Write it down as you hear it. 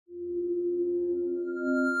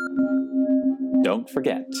don't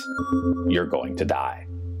forget, you're going to die.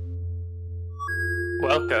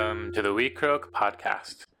 Welcome to the We Croak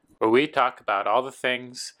podcast, where we talk about all the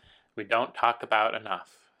things we don't talk about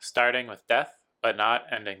enough, starting with death, but not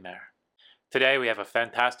ending there. Today we have a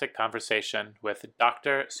fantastic conversation with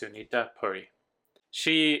Dr. Sunita Puri.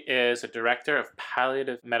 She is a director of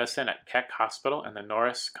palliative medicine at Keck Hospital and the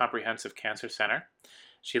Norris Comprehensive Cancer Center.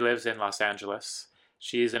 She lives in Los Angeles.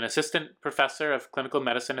 She's an assistant professor of clinical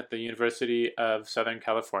medicine at the University of Southern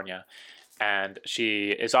California. And she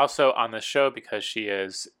is also on the show because she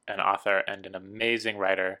is an author and an amazing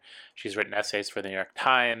writer. She's written essays for the New York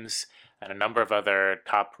Times and a number of other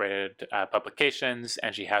top-rated publications.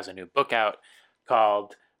 And she has a new book out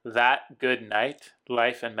called That Good Night,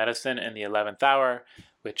 Life and Medicine in the 11th Hour,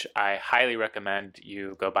 which I highly recommend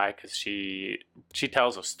you go buy because she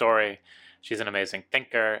tells a story. She's an amazing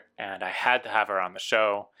thinker, and I had to have her on the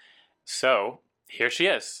show. So here she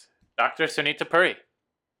is, Dr. Sunita Puri.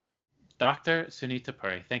 Dr. Sunita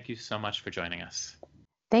Puri, thank you so much for joining us.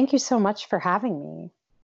 Thank you so much for having me.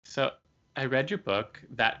 So I read your book,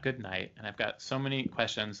 That Good Night, and I've got so many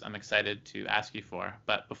questions I'm excited to ask you for.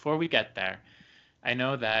 But before we get there, I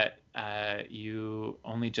know that you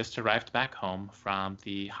only just arrived back home from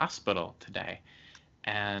the hospital today.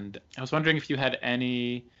 And I was wondering if you had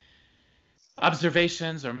any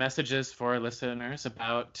observations or messages for our listeners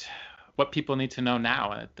about what people need to know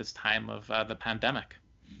now at this time of the pandemic.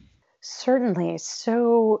 Certainly.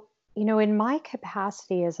 So, in my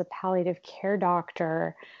capacity as a palliative care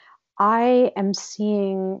doctor, I am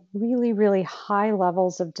seeing really, really high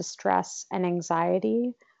levels of distress and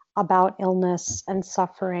anxiety about illness and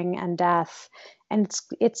suffering and death. And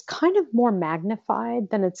it's kind of more magnified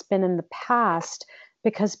than it's been in the past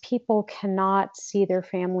because people cannot see their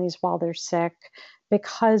families while they're sick,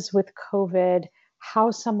 because with COVID, how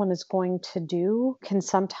someone is going to do can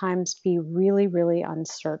sometimes be really, really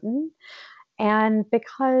uncertain. And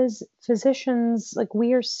because physicians,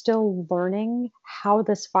 we are still learning how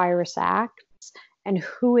this virus acts and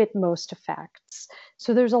who it most affects.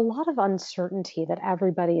 So there's a lot of uncertainty that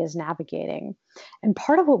everybody is navigating. And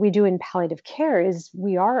part of what we do in palliative care is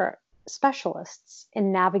we are specialists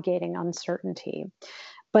in navigating uncertainty.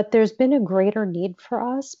 But there's been a greater need for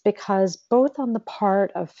us because both on the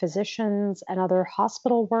part of physicians and other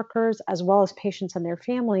hospital workers, as well as patients and their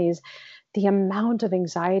families, the amount of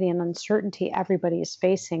anxiety and uncertainty everybody is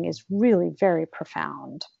facing is really very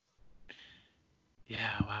profound.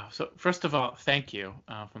 Yeah, wow. So first of all, thank you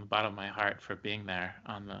from the bottom of my heart for being there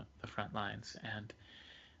on the front lines. And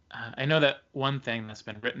I know that one thing that's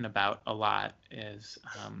been written about a lot is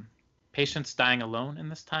patients dying alone in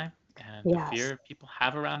this time and Yes. the fear people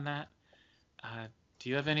have around that. Do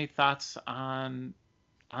you have any thoughts on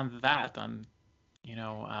that? On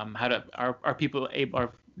how to are people able,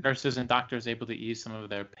 are nurses and doctors able to ease some of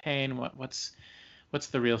their pain? What's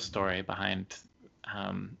the real story behind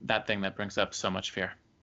that thing that brings up so much fear?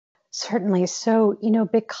 Certainly. So,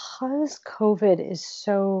 because COVID is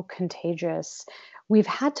so contagious, we've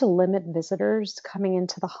had to limit visitors coming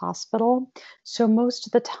into the hospital. So, most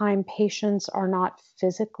of the time, patients are not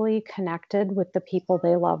physically connected with the people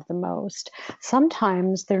they love the most.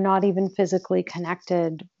 Sometimes they're not even physically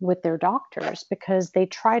connected with their doctors because they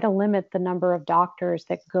try to limit the number of doctors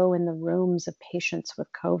that go in the rooms of patients with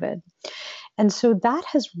COVID. And so that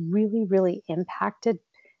has really, really impacted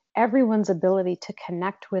everyone's ability to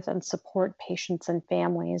connect with and support patients and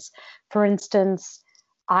families. For instance,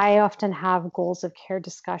 I often have goals of care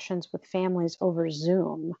discussions with families over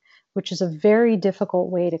Zoom, which is a very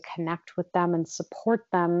difficult way to connect with them and support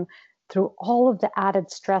them through all of the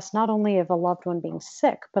added stress, not only of a loved one being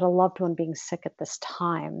sick, but a loved one being sick at this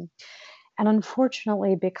time. And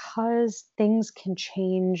unfortunately, because things can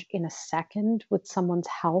change in a second with someone's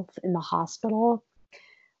health in the hospital,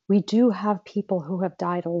 we do have people who have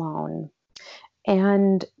died alone.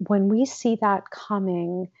 And when we see that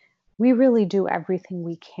coming, we really do everything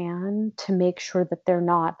we can to make sure that they're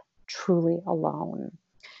not truly alone.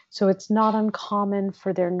 So it's not uncommon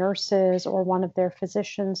for their nurses or one of their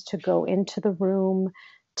physicians to go into the room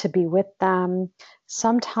to be with them.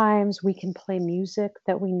 Sometimes we can play music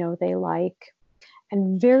that we know they like.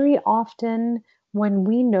 And very often, when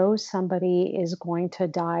we know somebody is going to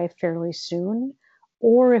die fairly soon,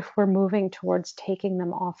 or if we're moving towards taking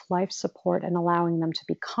them off life support and allowing them to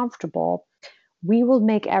be comfortable, we will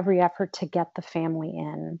make every effort to get the family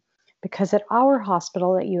in. Because at our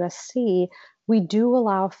hospital at USC, we do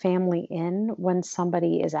allow family in when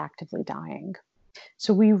somebody is actively dying.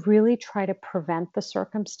 So we really try to prevent the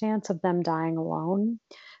circumstance of them dying alone.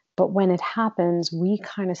 But when it happens, we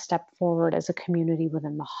kind of step forward as a community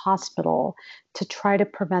within the hospital to try to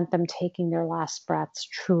prevent them taking their last breaths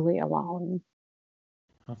truly alone.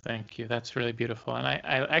 Well, thank you. That's really beautiful. And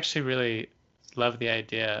I actually really love the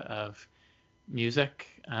idea of music,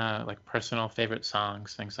 like personal favorite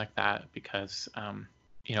songs, things like that, because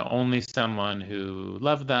only someone who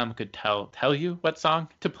loved them could tell you what song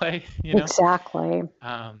to play, Exactly.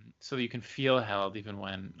 so you can feel held even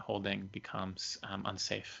when holding becomes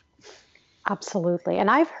unsafe. Absolutely. And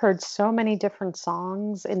I've heard so many different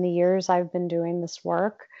songs in the years I've been doing this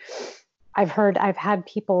work. I've had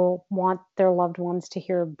people want their loved ones to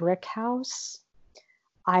hear Brick House.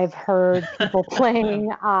 I've heard people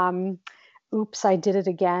playing Oops, I Did It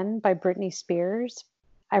Again by Britney Spears.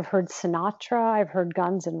 I've heard Sinatra. I've heard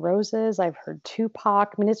Guns N' Roses. I've heard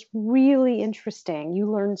Tupac. I mean, it's really interesting.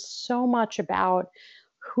 You learn so much about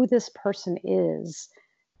who this person is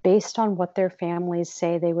based on what their families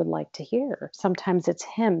say they would like to hear. Sometimes it's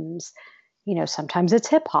hymns, sometimes it's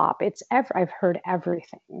hip hop. I've heard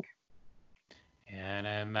everything. And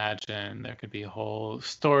I imagine there could be whole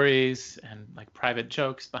stories and like private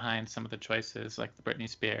jokes behind some of the choices, like the Britney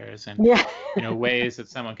Spears, and Yeah. ways that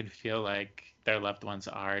someone can feel like their loved ones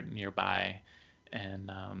are nearby,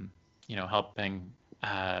 and helping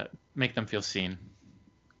make them feel seen.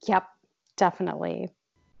 Yep, definitely.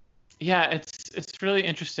 Yeah, it's really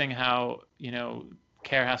interesting how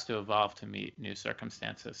care has to evolve to meet new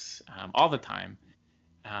circumstances all the time,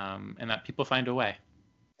 and that people find a way.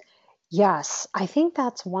 Yes, I think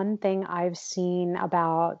that's one thing I've seen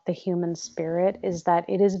about the human spirit is that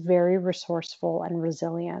it is very resourceful and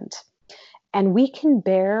resilient. And we can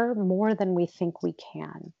bear more than we think we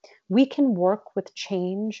can. We can work with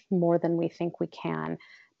change more than we think we can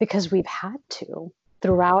because we've had to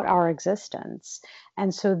throughout our existence.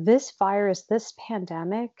 And so this virus, this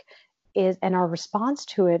pandemic and our response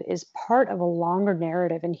to it is part of a longer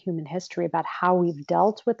narrative in human history about how we've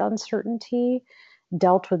dealt with uncertainty,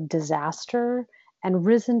 dealt with disaster, and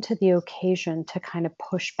risen to the occasion to kind of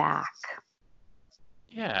push back.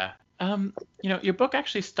 Yeah. Your book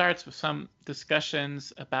actually starts with some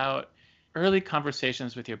discussions about early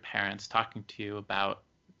conversations with your parents talking to you about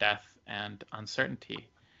death and uncertainty.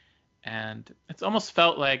 And it's almost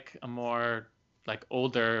felt like a more like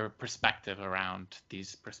older perspective around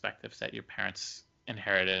these perspectives that your parents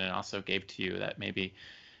inherited and also gave to you that maybe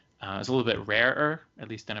is a little bit rarer, at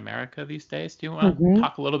least in America these days. Do you want to Mhm.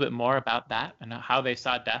 talk a little bit more about that and how they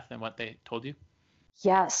saw death and what they told you?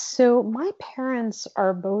 Yes. So my parents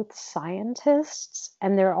are both scientists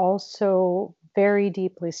and they're also very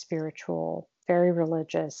deeply spiritual, very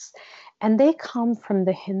religious. And they come from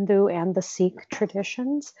the Hindu and the Sikh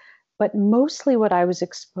traditions. But mostly what I was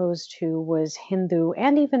exposed to was Hindu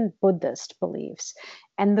and even Buddhist beliefs.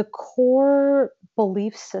 And the core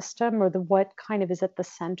belief system, or what kind of is at the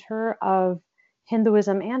center of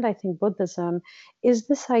Hinduism and I think Buddhism, is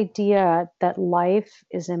this idea that life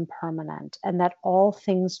is impermanent and that all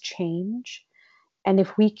things change. And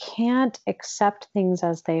if we can't accept things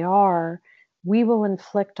as they are, we will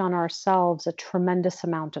inflict on ourselves a tremendous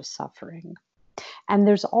amount of suffering. And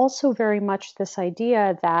there's also very much this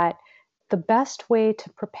idea that the best way to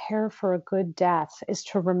prepare for a good death is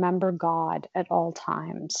to remember God at all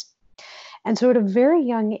times. And so at a very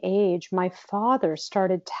young age, my father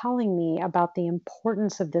started telling me about the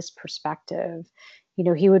importance of this perspective.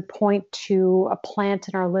 He would point to a plant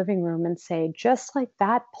in our living room and say, just like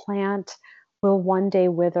that plant will one day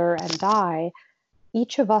wither and die,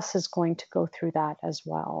 each of us is going to go through that as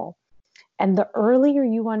well. And the earlier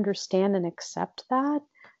you understand and accept that,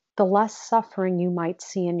 the less suffering you might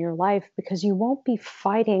see in your life because you won't be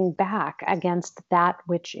fighting back against that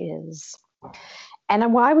which is.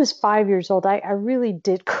 And when I was 5 years old, I really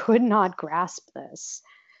could not grasp this.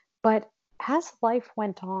 But as life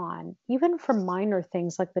went on, even for minor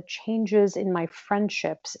things like the changes in my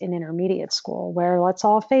friendships in intermediate school, where let's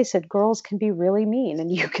all face it, girls can be really mean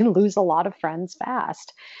and you can lose a lot of friends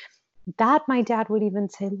fast. That my dad would even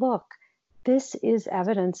say, look, this is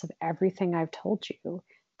evidence of everything I've told you,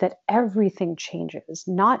 that everything changes.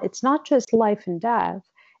 It's not just life and death.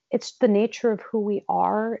 It's the nature of who we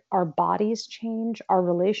are. Our bodies change, our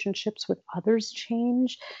relationships with others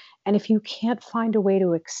change. And if you can't find a way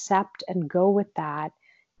to accept and go with that,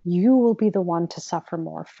 you will be the one to suffer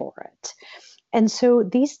more for it. And so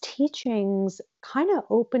these teachings kind of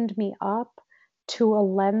opened me up to a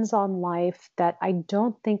lens on life that I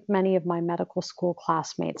don't think many of my medical school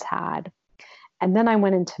classmates had. And then I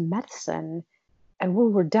went into medicine, and we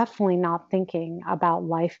were definitely not thinking about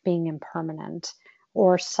life being impermanent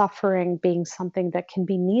or suffering being something that can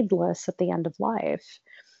be needless at the end of life.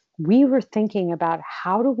 We were thinking about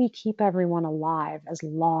how do we keep everyone alive as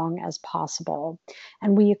long as possible.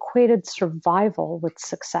 And we equated survival with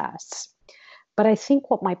success. But I think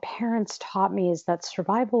what my parents taught me is that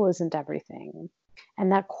survival isn't everything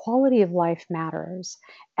and that quality of life matters.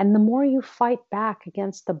 And the more you fight back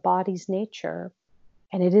against the body's nature,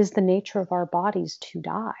 and it is the nature of our bodies to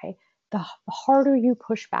die, the harder you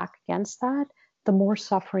push back against that, the more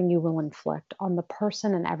suffering you will inflict on the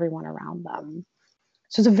person and everyone around them.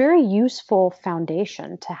 So it's a very useful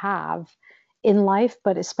foundation to have in life,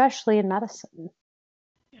 but especially in medicine.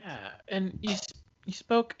 Yeah, and you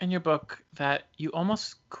spoke in your book that you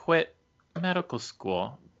almost quit medical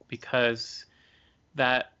school because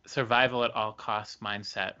that survival at all costs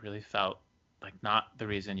mindset really felt like not the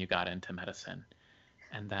reason you got into medicine.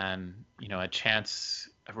 And then,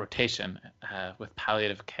 a rotation with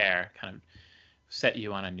palliative care kind of set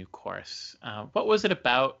you on a new course. What was it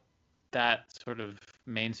about that sort of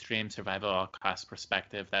mainstream survival at all costs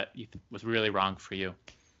perspective that was really wrong for you?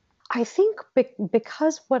 I think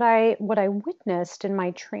because what I witnessed in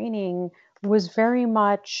my training was very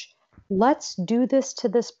much, let's do this to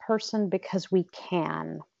this person because we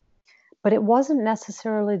can, but it wasn't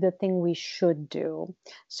necessarily the thing we should do.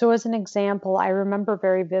 So, as an example, I remember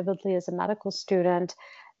very vividly as a medical student,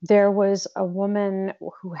 there was a woman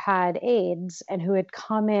who had AIDS and who had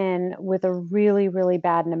come in with a really, really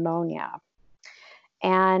bad pneumonia.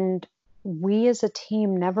 And we as a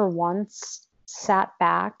team never once sat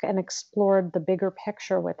back and explored the bigger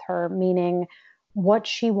picture with her, meaning what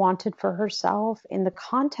she wanted for herself in the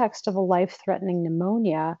context of a life threatening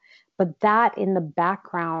pneumonia, but that in the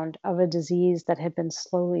background of a disease that had been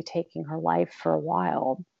slowly taking her life for a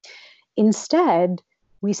while. Instead,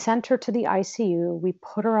 we sent her to the ICU, we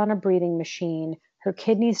put her on a breathing machine. Her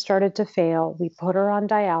kidneys started to fail. We put her on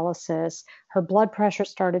dialysis. Her blood pressure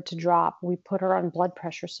started to drop. We put her on blood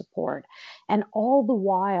pressure support. And all the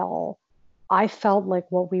while, I felt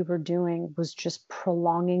like what we were doing was just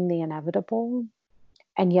prolonging the inevitable.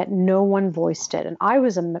 And yet no one voiced it. And I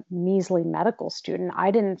was a measly medical student.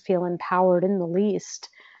 I didn't feel empowered in the least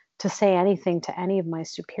to say anything to any of my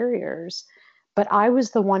superiors. But I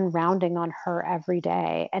was the one rounding on her every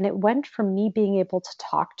day. And it went from me being able to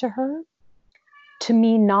talk to her to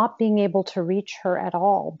me not being able to reach her at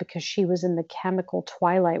all because she was in the chemical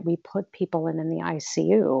twilight we put people in the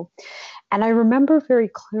ICU. And I remember very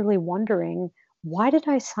clearly wondering, why did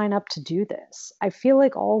I sign up to do this? I feel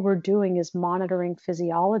like all we're doing is monitoring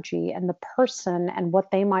physiology, and the person and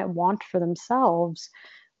what they might want for themselves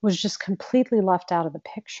was just completely left out of the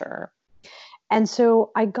picture. And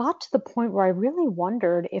so I got to the point where I really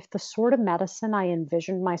wondered if the sort of medicine I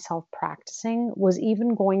envisioned myself practicing was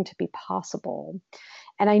even going to be possible.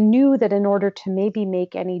 And I knew that in order to maybe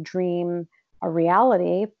make any dream a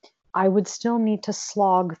reality, I would still need to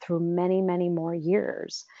slog through many, many more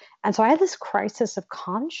years. And so I had this crisis of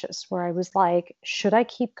conscience where I was like, should I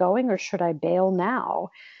keep going or should I bail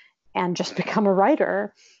now and just become a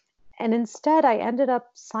writer? And instead, I ended up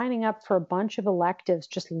signing up for a bunch of electives,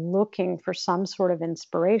 just looking for some sort of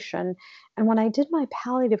inspiration. And when I did my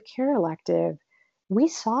palliative care elective, we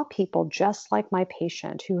saw people just like my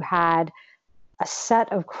patient who had a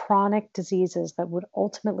set of chronic diseases that would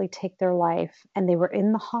ultimately take their life. And they were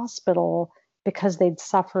in the hospital because they'd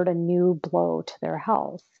suffered a new blow to their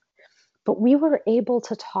health. But we were able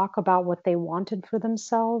to talk about what they wanted for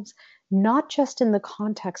themselves, not just in the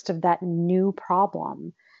context of that new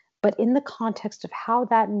problem, but in the context of how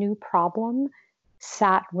that new problem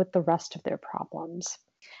sat with the rest of their problems.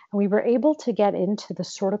 And we were able to get into the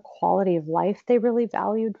sort of quality of life they really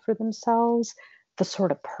valued for themselves, the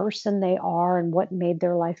sort of person they are, and what made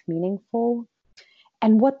their life meaningful,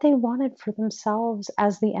 and what they wanted for themselves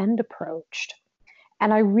as the end approached.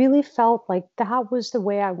 And I really felt like that was the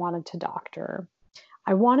way I wanted to doctor.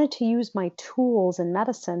 I wanted to use my tools in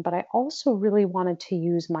medicine, but I also really wanted to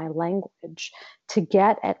use my language to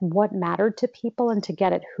get at what mattered to people and to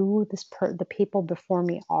get at who the people before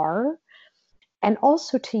me are, and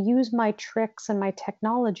also to use my tricks and my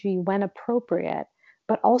technology when appropriate,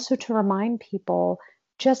 but also to remind people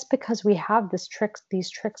just because we have these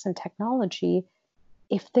tricks and technology,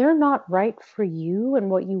 if they're not right for you and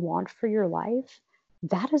what you want for your life,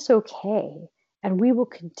 that is okay. And we will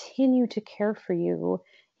continue to care for you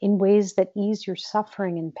in ways that ease your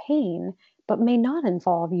suffering and pain, but may not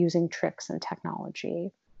involve using tricks and technology.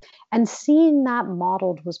 And seeing that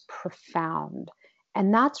modeled was profound.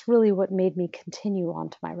 And that's really what made me continue on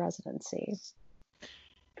to my residency.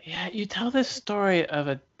 Yeah, you tell this story of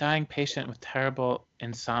a dying patient with terrible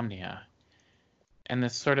insomnia and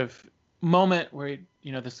this sort of moment where,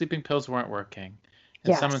 the sleeping pills weren't working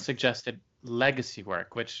and someone Yes. suggested legacy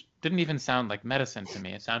work, which didn't even sound like medicine to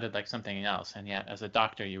me. It sounded like something else. And yet, as a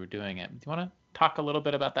doctor, you were doing it. Do you want to talk a little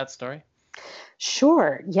bit about that story?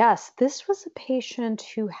 Sure. Yes. This was a patient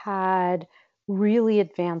who had really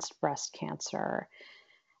advanced breast cancer.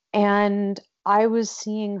 And I was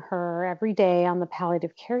seeing her every day on the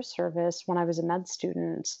palliative care service when I was a med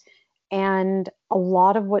student. And a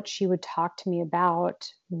lot of what she would talk to me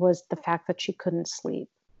about was the fact that she couldn't sleep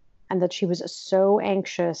and that she was so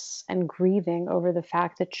anxious and grieving over the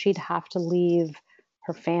fact that she'd have to leave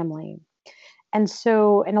her family. And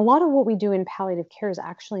a lot of what we do in palliative care is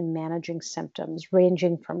actually managing symptoms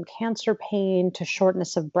ranging from cancer pain to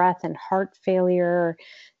shortness of breath and heart failure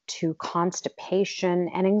to constipation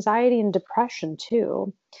and anxiety and depression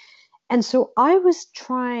too. And so I was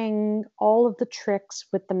trying all of the tricks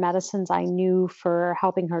with the medicines I knew for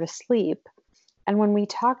helping her to sleep. And when we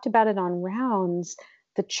talked about it on rounds,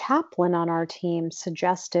 the chaplain on our team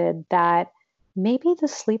suggested that maybe the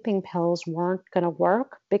sleeping pills weren't going to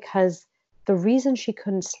work because the reason she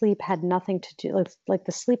couldn't sleep had nothing to do, like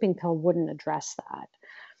the sleeping pill wouldn't address that.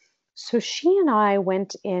 So she and I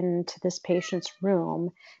went into this patient's room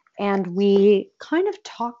and we kind of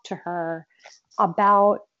talked to her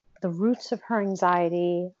about the roots of her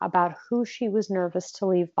anxiety, about who she was nervous to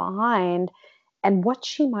leave behind, and what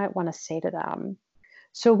she might want to say to them.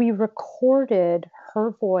 So we recorded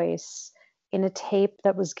her voice in a tape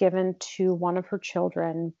that was given to one of her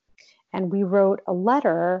children, and we wrote a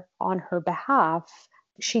letter on her behalf.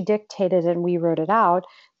 She dictated and we wrote it out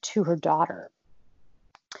to her daughter.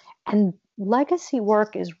 And legacy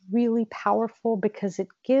work is really powerful because it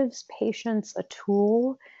gives patients a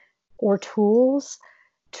tool or tools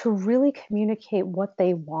to really communicate what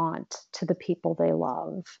they want to the people they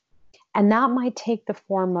love. And that might take the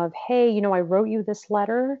form of, hey, I wrote you this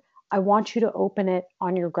letter. I want you to open it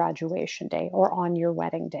on your graduation day or on your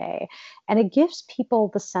wedding day. And it gives people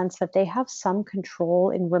the sense that they have some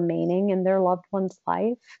control in remaining in their loved one's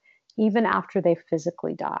life, even after they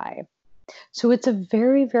physically die. So it's a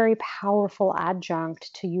very, very powerful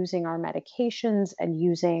adjunct to using our medications and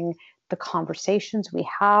using the conversations we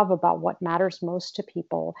have about what matters most to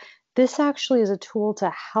people. This actually is a tool to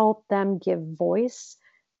help them give voice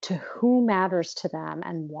to who matters to them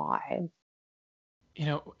and why.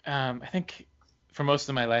 I think for most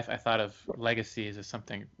of my life, I thought of legacies as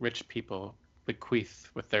something rich people bequeath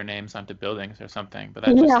with their names onto buildings or something. But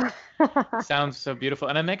that just Yeah. sounds so beautiful.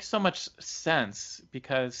 And it makes so much sense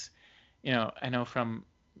because, I know from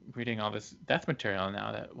reading all this death material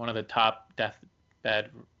now that one of the top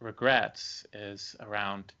deathbed regrets is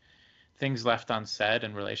around things left unsaid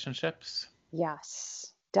in relationships.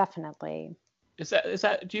 Yes, definitely. Is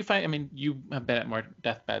that, do you find, I mean, you have been at more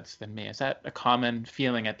deathbeds than me. Is that a common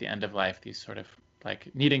feeling at the end of life, these sort of like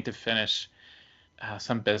needing to finish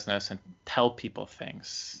some business and tell people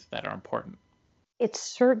things that are important? It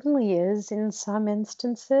certainly is in some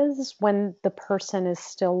instances when the person is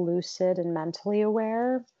still lucid and mentally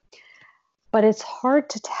aware. But it's hard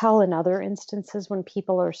to tell in other instances when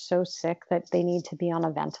people are so sick that they need to be on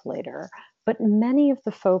a ventilator. But many of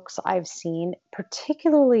the folks I've seen,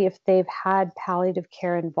 particularly if they've had palliative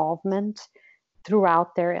care involvement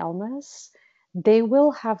throughout their illness, they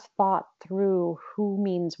will have thought through who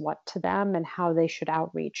means what to them and how they should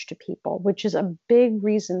outreach to people, which is a big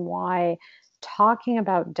reason why talking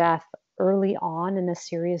about death early on in a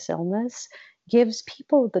serious illness gives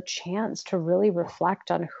people the chance to really reflect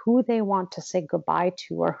on who they want to say goodbye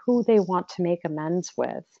to or who they want to make amends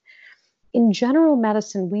with. In general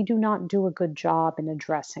medicine, we do not do a good job in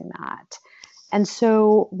addressing that. And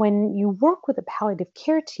so when you work with a palliative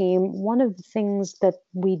care team, one of the things that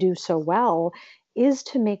we do so well is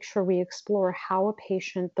to make sure we explore how a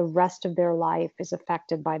patient, the rest of their life, is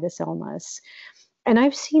affected by this illness. And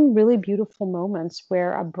I've seen really beautiful moments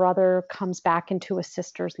where a brother comes back into a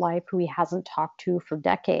sister's life who he hasn't talked to for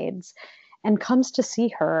decades and comes to see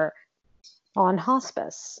her on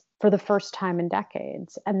hospice for the first time in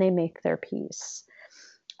decades, and they make their peace.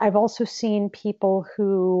 I've also seen people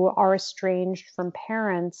who are estranged from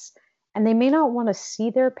parents and they may not want to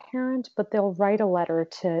see their parent, but they'll write a letter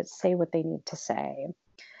to say what they need to say.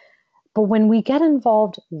 But when we get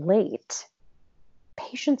involved late,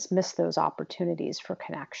 patients miss those opportunities for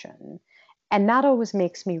connection. And that always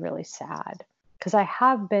makes me really sad because I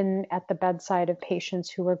have been at the bedside of patients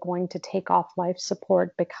who are going to take off life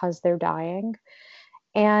support because they're dying.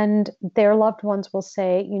 And their loved ones will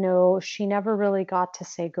say, she never really got to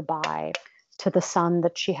say goodbye to the son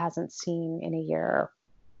that she hasn't seen in a year.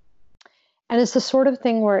 And it's the sort of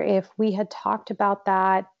thing where if we had talked about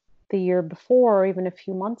that the year before, or even a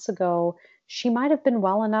few months ago, she might have been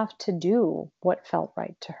well enough to do what felt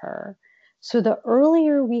right to her. So the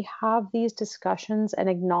earlier we have these discussions and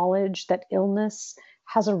acknowledge that illness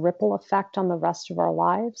has a ripple effect on the rest of our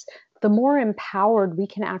lives, the more empowered we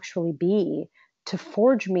can actually be to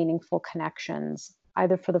forge meaningful connections,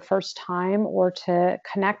 either for the first time or to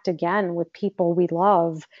connect again with people we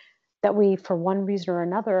love that we, for one reason or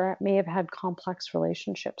another, may have had complex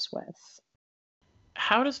relationships with.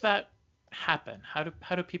 How does that happen?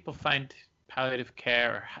 How do people find palliative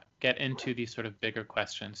care or get into these sort of bigger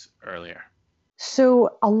questions earlier?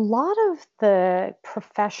 So, a lot of the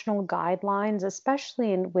professional guidelines,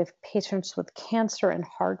 especially with patients with cancer and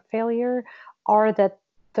heart failure, are that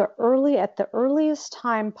at the earliest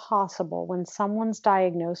time possible, when someone's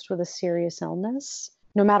diagnosed with a serious illness,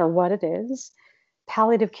 no matter what it is,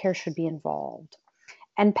 palliative care should be involved.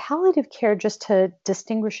 And palliative care, just to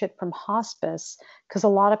distinguish it from hospice, because a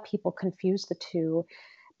lot of people confuse the two,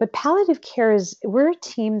 but palliative care is, we're a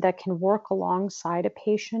team that can work alongside a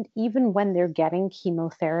patient even when they're getting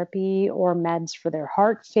chemotherapy or meds for their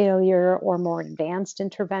heart failure or more advanced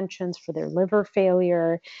interventions for their liver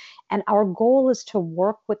failure. And our goal is to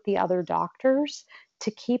work with the other doctors to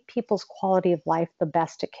keep people's quality of life the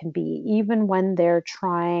best it can be, even when they're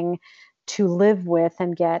trying to live with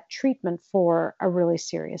and get treatment for a really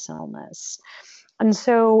serious illness. And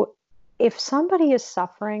so if somebody is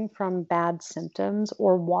suffering from bad symptoms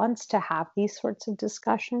or wants to have these sorts of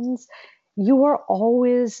discussions, it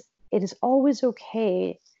is always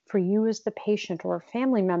okay for you as the patient or a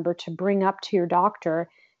family member to bring up to your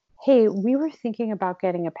doctor, hey, we were thinking about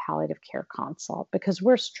getting a palliative care consult because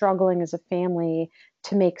we're struggling as a family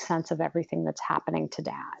to make sense of everything that's happening to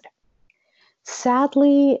dad.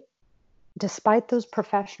 Sadly, despite those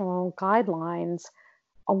professional guidelines,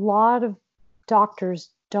 a lot of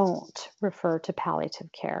doctors don't refer to palliative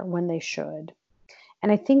care when they should.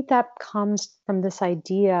 And I think that comes from this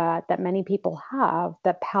idea that many people have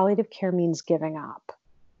that palliative care means giving up.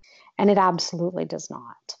 And it absolutely does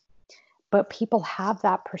not. But people have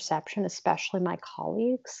that perception, especially my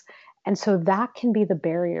colleagues. And so that can be the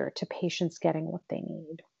barrier to patients getting what they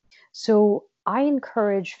need. So I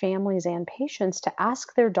encourage families and patients to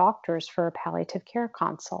ask their doctors for a palliative care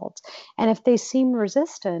consult. And if they seem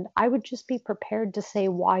resistant, I would just be prepared to say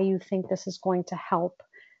why you think this is going to help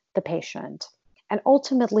the patient. And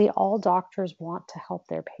ultimately, all doctors want to help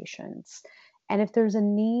their patients. And if there's a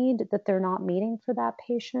need that they're not meeting for that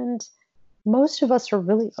patient, most of us are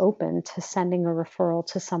really open to sending a referral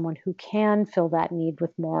to someone who can fill that need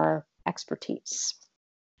with more expertise.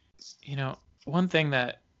 One thing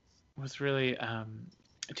that was really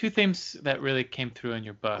two themes that really came through in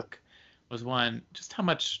your book was one, just how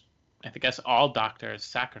much I guess all doctors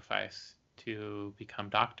sacrifice to become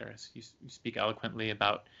doctors. You speak eloquently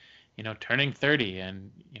about turning 30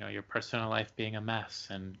 and your personal life being a mess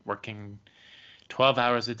and working 12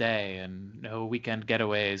 hours a day and no weekend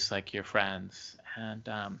getaways like your friends, and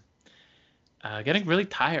getting really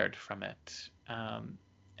tired from it. And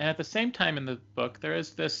at the same time in the book, there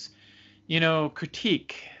is this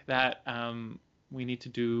critique that we need to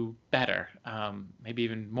do better, maybe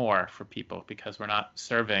even more for people because we're not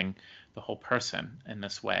serving the whole person in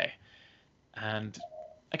this way. And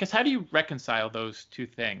I guess, how do you reconcile those two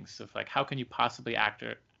things of like, how can you possibly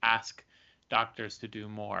ask doctors to do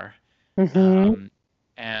more, Mm-hmm.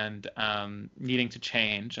 and needing to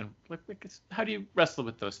change, and how do you wrestle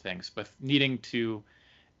with those things, with needing to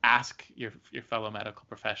ask your fellow medical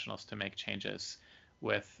professionals to make changes,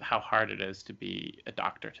 with how hard it is to be a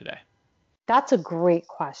doctor today? That's a great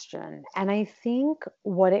question. And I think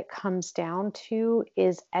what it comes down to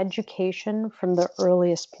is education from the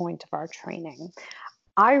earliest point of our training.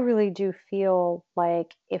 I really do feel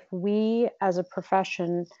like if we as a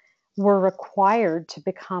profession were required to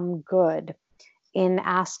become good in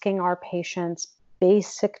asking our patients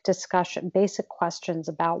basic questions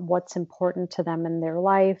about what's important to them in their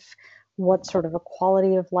life, what sort of a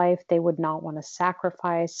quality of life they would not want to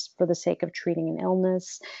sacrifice for the sake of treating an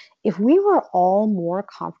illness. If we were all more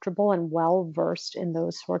comfortable and well versed in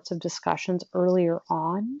those sorts of discussions earlier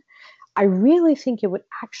on, I really think it would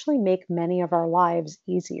actually make many of our lives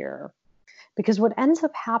easier. Because what ends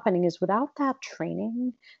up happening is without that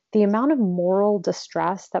training, the amount of moral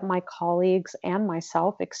distress that my colleagues and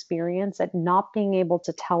myself experience at not being able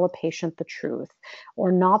to tell a patient the truth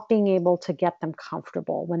or not being able to get them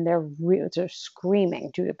comfortable when they're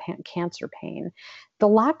screaming due to cancer pain, the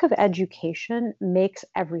lack of education makes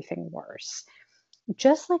everything worse.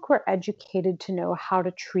 Just like we're educated to know how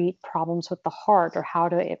to treat problems with the heart or how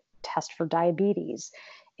to test for diabetes,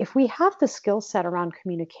 if we have the skill set around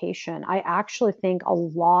communication, I actually think a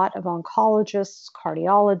lot of oncologists,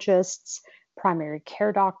 cardiologists, primary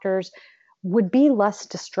care doctors would be less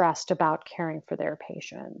distressed about caring for their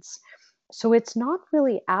patients. So it's not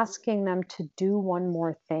really asking them to do one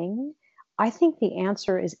more thing. I think the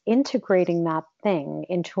answer is integrating that thing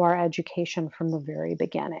into our education from the very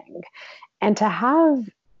beginning. And to have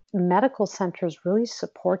medical centers really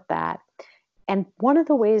support that. And one of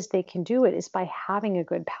the ways they can do it is by having a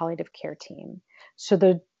good palliative care team. So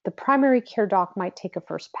the primary care doc might take a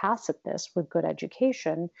first pass at this with good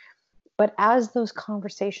education, but as those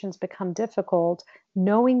conversations become difficult,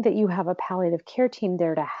 knowing that you have a palliative care team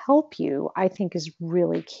there to help you, I think is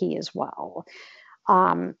really key as well.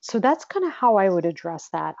 So that's kind of how I would address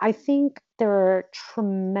that. I think there are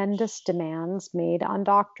tremendous demands made on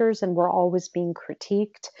doctors, and we're always being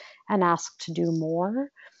critiqued and asked to do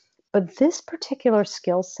more. But this particular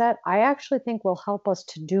skill set, I actually think will help us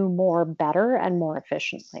to do more better and more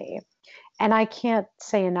efficiently. And I can't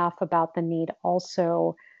say enough about the need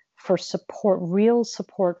also for support, real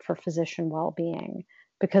support for physician well-being,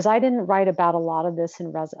 because I didn't write about a lot of this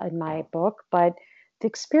in my book, but the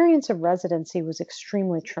experience of residency was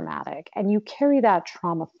extremely traumatic, and you carry that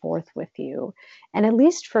trauma forth with you. And at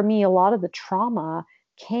least for me, a lot of the trauma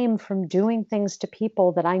came from doing things to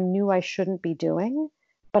people that I knew I shouldn't be doing,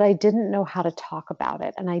 but I didn't know how to talk about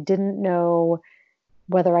it, and I didn't know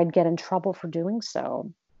whether I'd get in trouble for doing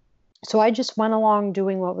so. So I just went along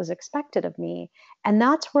doing what was expected of me. And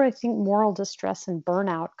that's where I think moral distress and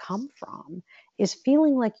burnout come from, is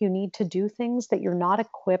feeling like you need to do things that you're not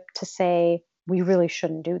equipped to say, we really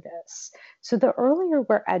shouldn't do this. So the earlier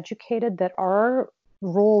we're educated that our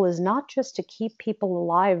role is not just to keep people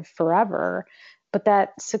alive forever, but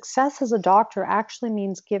that success as a doctor actually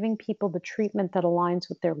means giving people the treatment that aligns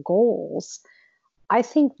with their goals, I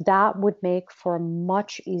think that would make for a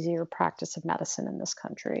much easier practice of medicine in this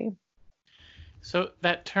country. So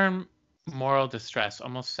that term moral distress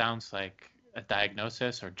almost sounds like a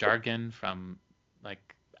diagnosis or jargon from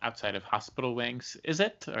like outside of hospital wings. Is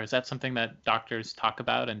it? Or is that something that doctors talk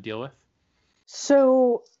about and deal with?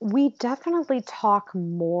 So we definitely talk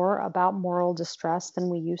more about moral distress than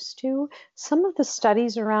we used to. Some of the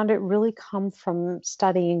studies around it really come from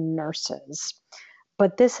studying nurses.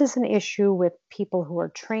 But this is an issue with people who are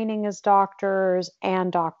training as doctors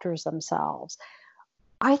and doctors themselves.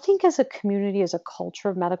 I think as a community, as a culture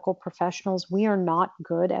of medical professionals, we are not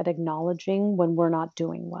good at acknowledging when we're not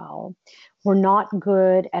doing well. We're not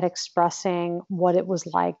good at expressing what it was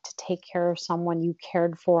like to take care of someone you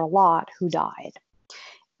cared for a lot who died.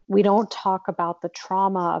 We don't talk about the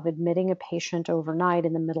trauma of admitting a patient overnight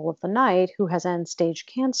in the middle of the night who has end stage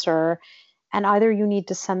cancer. And either you need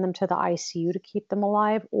to send them to the ICU to keep them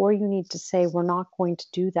alive, or you need to say, we're not going to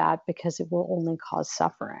do that because it will only cause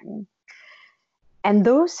suffering. And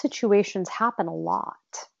those situations happen a lot.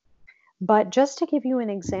 But just to give you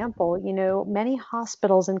an example, many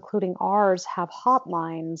hospitals, including ours, have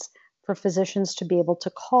hotlines for physicians to be able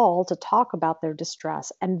to call to talk about their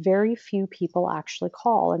distress, and very few people actually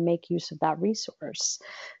call and make use of that resource.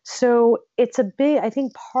 So I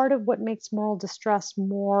think part of what makes moral distress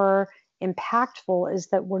more impactful is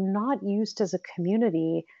that we're not used as a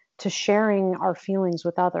community to sharing our feelings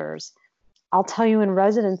with others. I'll tell you, in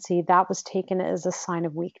residency, that was taken as a sign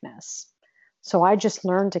of weakness. So I just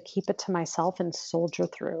learned to keep it to myself and soldier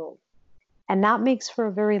through. And that makes for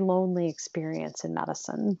a very lonely experience in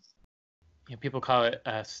medicine. People call it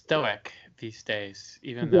stoic these days,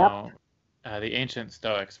 even Yep, though the ancient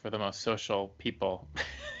Stoics were the most social people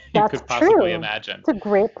you that's could possibly true. imagine. It's a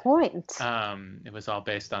great point. It was all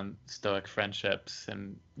based on stoic friendships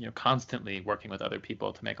and constantly working with other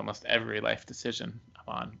people to make almost every life decision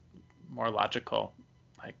on more logical,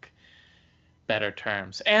 like better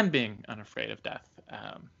terms, and being unafraid of death.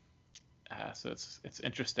 So it's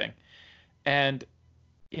interesting. And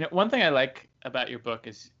one thing I like about your book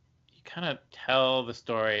is you kind of tell the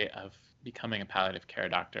story of becoming a palliative care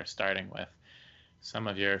doctor, starting with some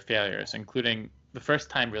of your failures, including the first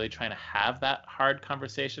time really trying to have that hard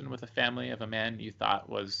conversation with a family of a man you thought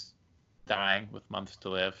was dying with months to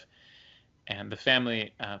live. And the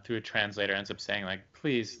family, through a translator, ends up saying, like,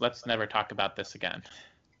 please, let's never talk about this again.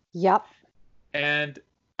 Yep. And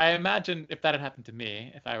I imagine if that had happened to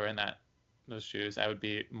me, if I were in those shoes, I would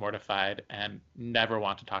be mortified and never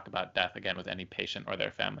want to talk about death again with any patient or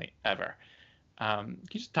their family ever. Can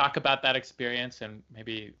you just talk about that experience and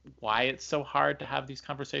maybe why it's so hard to have these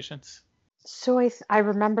conversations? So I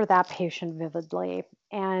remember that patient vividly.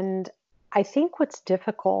 And I think what's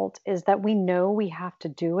difficult is that we know we have to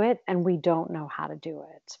do it and we don't know how to do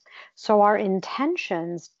it. So our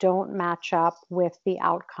intentions don't match up with the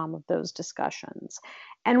outcome of those discussions.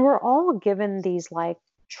 And we're all given these like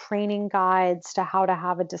training guides to how to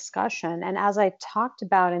have a discussion. And as I talked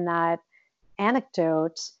about in that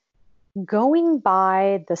anecdote, going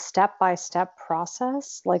by the step-by-step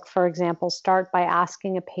process, like for example, start by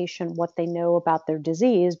asking a patient what they know about their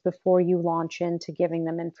disease before you launch into giving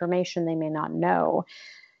them information they may not know.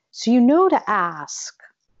 So you know to ask,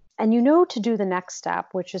 and you know to do the next step,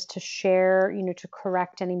 which is to share, to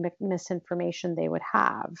correct any misinformation they would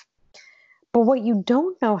have. But what you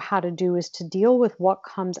don't know how to do is to deal with what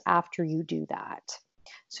comes after you do that.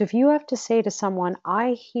 So if you have to say to someone,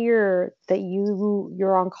 I hear that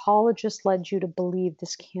your oncologist led you to believe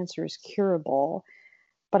this cancer is curable,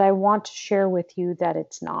 but I want to share with you that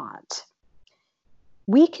it's not.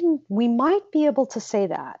 We might be able to say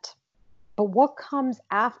that, but what comes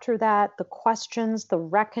after that, the questions, the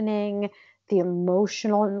reckoning, the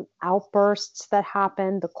emotional outbursts that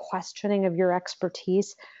happen, the questioning of your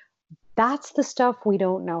expertise, that's the stuff we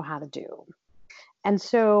don't know how to do. And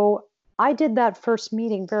so I did that first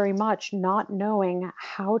meeting very much not knowing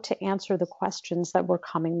how to answer the questions that were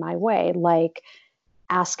coming my way, like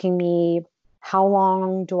asking me, how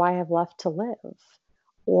long do I have left to live?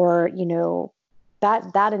 Or,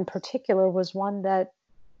 that in particular was one that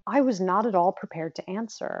I was not at all prepared to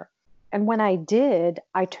answer. And when I did,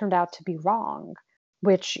 I turned out to be wrong,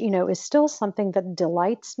 which, is still something that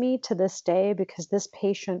delights me to this day because this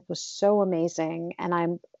patient was so amazing. And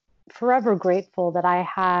I'm forever grateful that I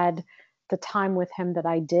had the time with him that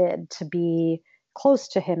I did to be close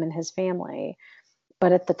to him and his family.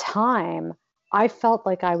 But at the time, I felt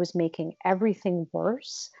like I was making everything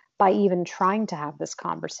worse by even trying to have this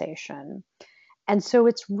conversation. And so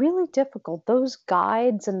it's really difficult. Those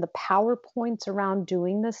guides and the PowerPoints around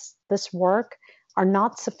doing this work are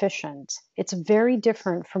not sufficient. It's very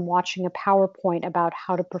different from watching a PowerPoint about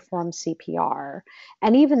how to perform CPR.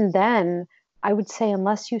 And even then, I would say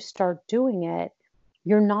unless you start doing it,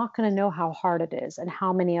 you're not going to know how hard it is and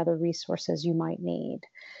how many other resources you might need.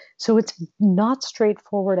 So it's not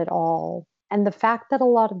straightforward at all. And the fact that a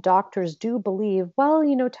lot of doctors do believe, well,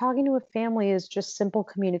 talking to a family is just simple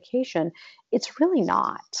communication, it's really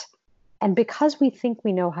not. And because we think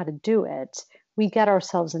we know how to do it, we get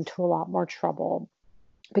ourselves into a lot more trouble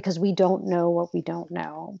because we don't know what we don't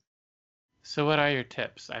know. So, what are your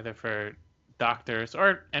tips, either for doctors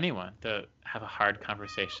or anyone, to have a hard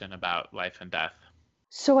conversation about life and death?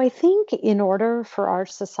 So I think in order for our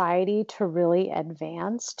society to really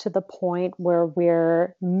advance to the point where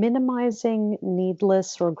we're minimizing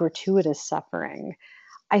needless or gratuitous suffering,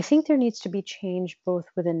 I think there needs to be change both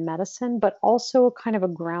within medicine, but also kind of a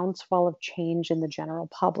groundswell of change in the general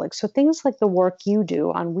public. So things like the work you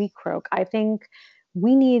do on WeCroak, I think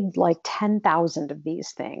we need like 10,000 of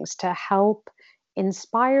these things to help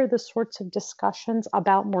inspire the sorts of discussions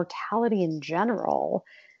about mortality in general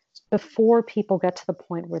before people get to the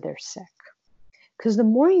point where they're sick. Because the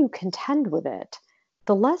more you contend with it,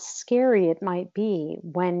 the less scary it might be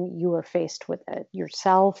when you are faced with it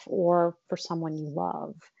yourself or for someone you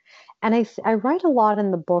love. And I write a lot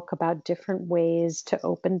in the book about different ways to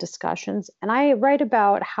open discussions. And I write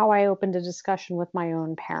about how I opened a discussion with my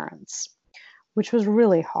own parents, which was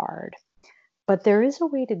really hard. But there is a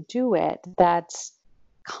way to do it that's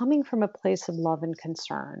coming from a place of love and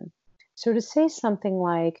concern. So to say something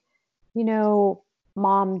like,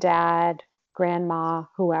 mom, dad, grandma,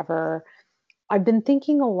 whoever, I've been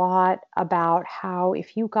thinking a lot about how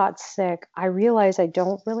if you got sick, I realize I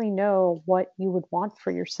don't really know what you would want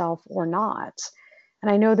for yourself or not.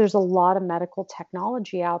 And I know there's a lot of medical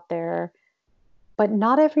technology out there, but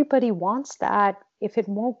not everybody wants that if it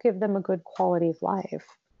won't give them a good quality of life.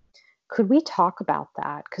 Could we talk about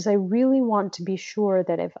that? Because I really want to be sure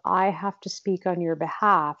that if I have to speak on your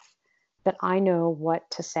behalf, that I know what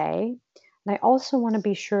to say. And I also want to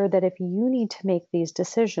be sure that if you need to make these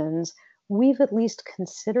decisions, we've at least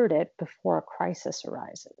considered it before a crisis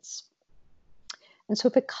arises. And so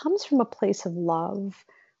if it comes from a place of love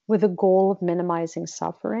with a goal of minimizing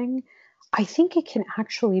suffering, I think it can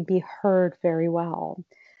actually be heard very well.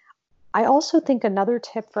 I also think another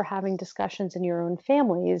tip for having discussions in your own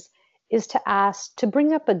families is to ask to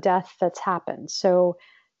bring up a death that's happened. So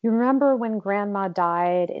you remember when grandma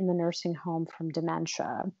died in the nursing home from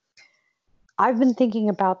dementia? I've been thinking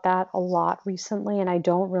about that a lot recently, and I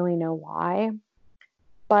don't really know why.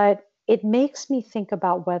 But it makes me think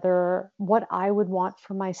about what I would want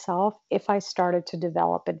for myself if I started to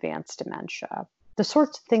develop advanced dementia, the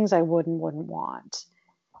sorts of things I would and wouldn't want.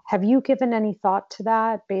 Have you given any thought to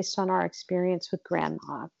that based on our experience with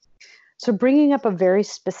grandma? So bringing up a very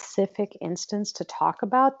specific instance to talk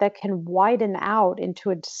about that can widen out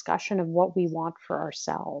into a discussion of what we want for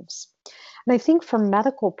ourselves. And I think for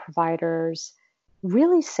medical providers,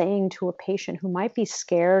 really saying to a patient who might be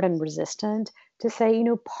scared and resistant to say,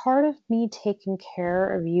 part of me taking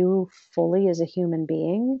care of you fully as a human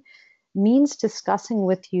being means discussing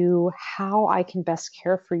with you how I can best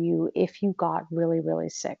care for you if you got really, really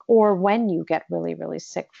sick, or when you get really, really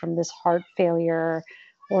sick from this heart failure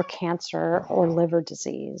or cancer or liver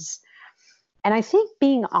disease. And I think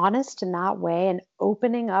being honest in that way and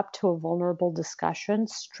opening up to a vulnerable discussion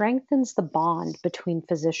strengthens the bond between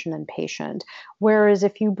physician and patient. Whereas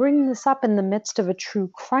if you bring this up in the midst of a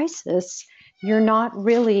true crisis, you're not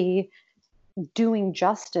really doing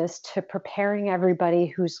justice to preparing everybody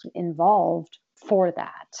who's involved for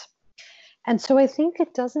that. And so I think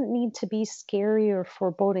it doesn't need to be scary or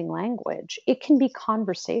foreboding language. It can be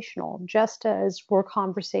conversational, just as we're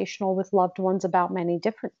conversational with loved ones about many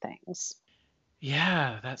different things.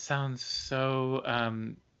 Yeah, that sounds so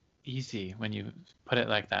easy when you put it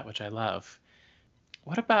like that, which I love.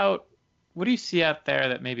 What about, what do you see out there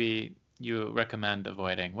that maybe you recommend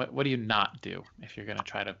avoiding? What do you not do if you're going to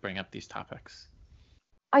try to bring up these topics?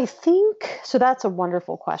 I think so. That's a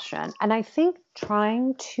wonderful question. And I think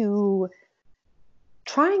trying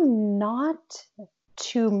not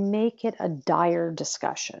to make it a dire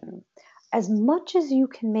discussion. As much as you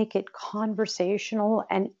can make it conversational,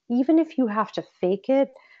 and even if you have to fake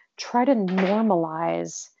it, try to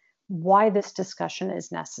normalize why this discussion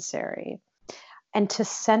is necessary and to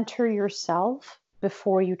center yourself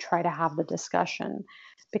before you try to have the discussion.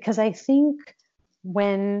 Because I think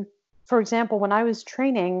when, for example, when I was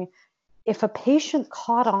training, if a patient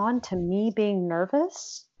caught on to me being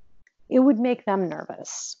nervous, it would make them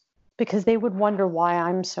nervous because they would wonder why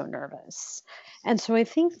I'm so nervous. And so I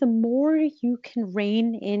think the more you can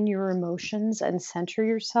rein in your emotions and center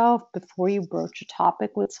yourself before you broach a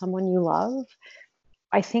topic with someone you love,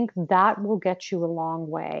 I think that will get you a long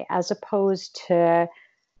way, as opposed to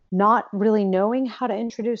not really knowing how to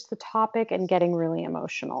introduce the topic and getting really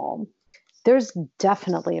emotional. There's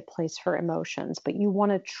definitely a place for emotions, but you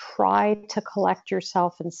want to try to collect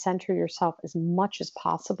yourself and center yourself as much as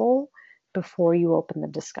possible before you open the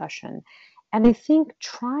discussion. And I think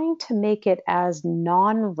trying to make it as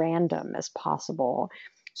non-random as possible.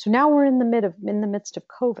 So now we're in the midst of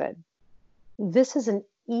COVID. This is an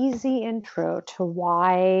easy intro to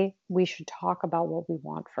why we should talk about what we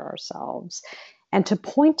want for ourselves. And to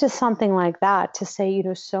point to something like that, to say,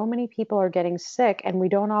 so many people are getting sick and we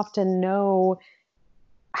don't often know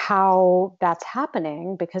how that's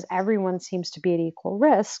happening because everyone seems to be at equal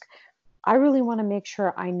risk. I really want to make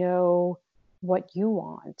sure I know what you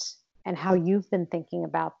want and how you've been thinking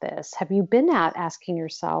about this. Have you been asking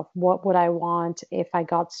yourself, what would I want if I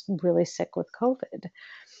got really sick with COVID?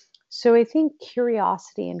 So I think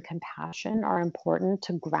curiosity and compassion are important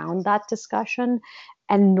to ground that discussion,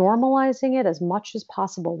 and normalizing it as much as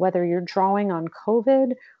possible, whether you're drawing on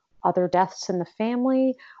COVID, other deaths in the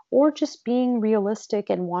family, or just being realistic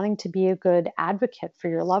and wanting to be a good advocate for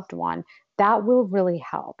your loved one. That will really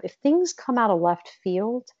help. If things come out of left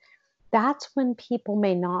field, that's when people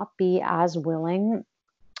may not be as willing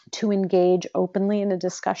to engage openly in a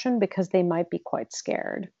discussion because they might be quite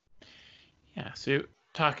scared. Yeah, so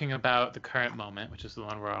talking about the current moment, which is the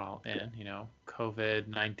one we're all in,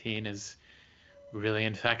 COVID-19 is really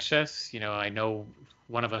infectious. I know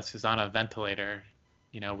one of us is on a ventilator.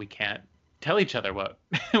 We can't tell each other what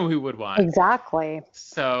we would want. Exactly.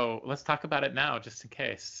 So let's talk about it now, just in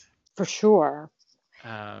case. For sure.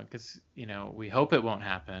 Because, we hope it won't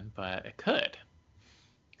happen, but it could.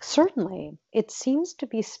 Certainly. It seems to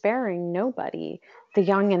be sparing nobody. The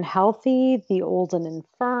young and healthy, the old and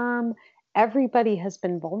infirm, everybody has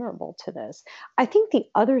been vulnerable to this. I think the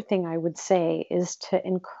other thing I would say is to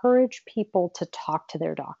encourage people to talk to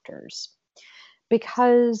their doctors.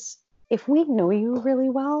 Because if we know you really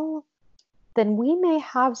well, then we may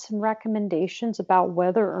have some recommendations about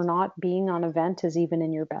whether or not being on a vent is even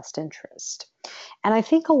in your best interest. And I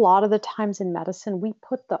think a lot of the times in medicine, we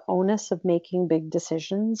put the onus of making big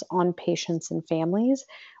decisions on patients and families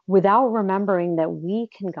without remembering that we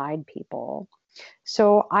can guide people.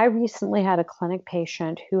 So I recently had a clinic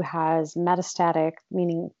patient who has metastatic,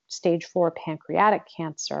 meaning stage 4 pancreatic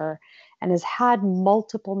cancer, and has had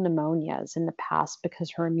multiple pneumonias in the past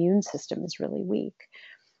because her immune system is really weak.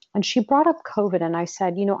 And she brought up COVID, and I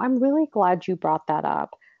said, I'm really glad you brought that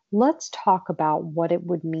up. Let's talk about what it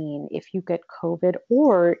would mean if you get COVID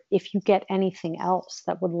or if you get anything else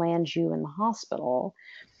that would land you in the hospital.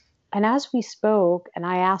 And as we spoke, and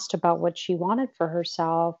I asked about what she wanted for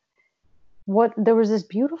herself, there was this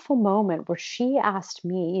beautiful moment where she asked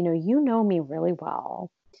me, you know me really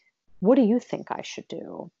well. What do you think I should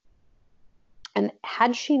do? And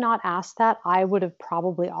had she not asked that, I would have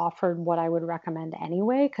probably offered what I would recommend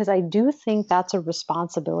anyway, because I do think that's a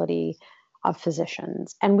responsibility of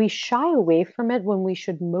physicians. And we shy away from it when we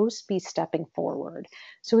should most be stepping forward.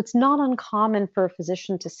 So it's not uncommon for a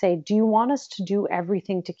physician to say, do you want us to do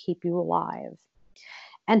everything to keep you alive?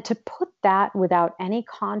 And to put that without any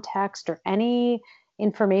context or any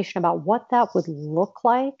information about what that would look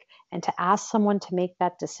like, and to ask someone to make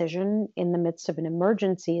that decision in the midst of an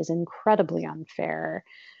emergency is incredibly unfair.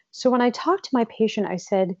 So when I talked to my patient, I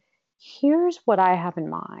said, here's what I have in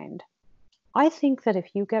mind. I think that if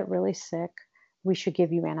you get really sick, we should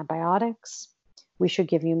give you antibiotics. We should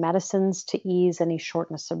give you medicines to ease any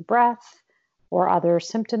shortness of breath or other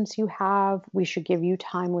symptoms you have. We should give you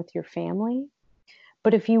time with your family.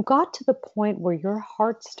 But if you got to the point where your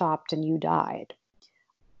heart stopped and you died,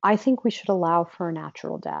 I think we should allow for a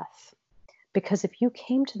natural death. Because if you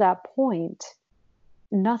came to that point,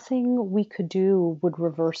 nothing we could do would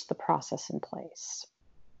reverse the process in place.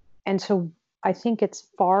 And so I think it's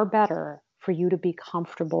far better for you to be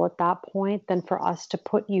comfortable at that point than for us to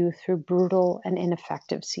put you through brutal and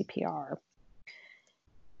ineffective CPR.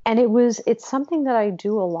 And it's something that I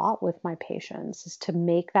do a lot with my patients, is to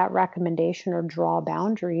make that recommendation or draw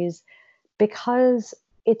boundaries, because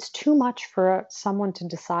it's too much for someone to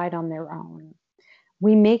decide on their own.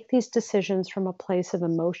 We make these decisions from a place of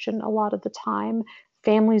emotion a lot of the time.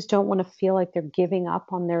 Families don't want to feel like they're giving up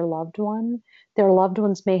on their loved one. Their loved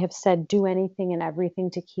ones may have said, do anything and everything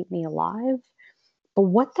to keep me alive. But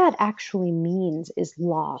what that actually means is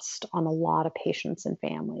lost on a lot of patients and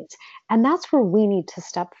families. And that's where we need to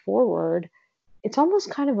step forward. It's almost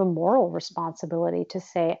kind of a moral responsibility to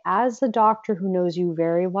say, as the doctor who knows you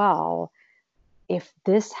very well, if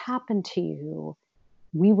this happened to you,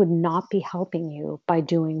 we would not be helping you by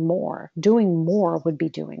doing more. Doing more would be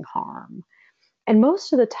doing harm. And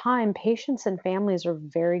most of the time, patients and families are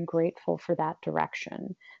very grateful for that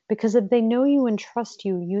direction, because if they know you and trust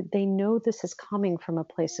you, they know this is coming from a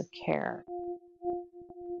place of care.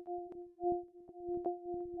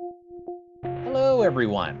 Hello,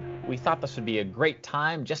 everyone. We thought this would be a great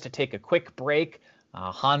time just to take a quick break.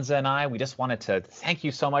 Hansa and I, we just wanted to thank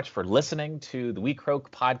you so much for listening to the We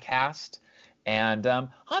Croak podcast. And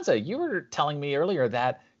Hansa, you were telling me earlier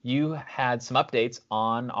that you had some updates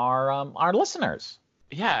on our listeners.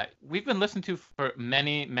 Yeah, we've been listened to for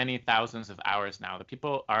many, many thousands of hours now. The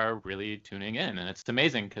people are really tuning in, and it's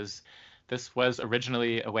amazing because this was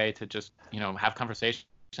originally a way to just, have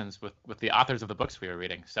conversations with the authors of the books we were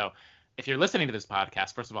reading. So if you're listening to this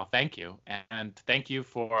podcast, first of all, thank you. And thank you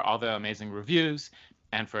for all the amazing reviews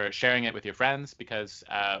and for sharing it with your friends, because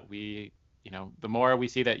the more we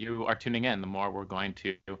see that you are tuning in, the more we're going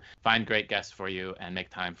to find great guests for you and make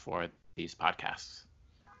time for these podcasts.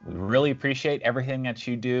 We really appreciate everything that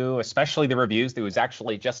you do, especially the reviews. There was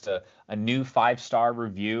actually just a new 5-star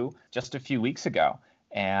review just a few weeks ago.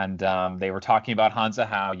 And they were talking about, Hansa,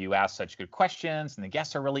 how you ask such good questions and the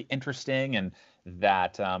guests are really interesting. And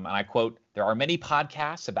that, and I quote, there are many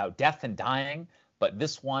podcasts about death and dying, but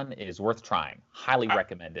this one is worth trying. Highly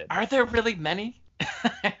recommended. Are there really many?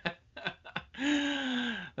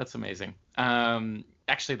 That's amazing.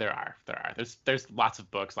 Actually, there are. There's lots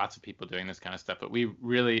of books, lots of people doing this kind of stuff, but we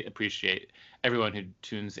really appreciate everyone who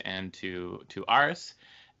tunes in to ours.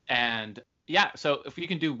 And yeah, so if you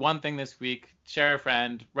can do one thing this week, share a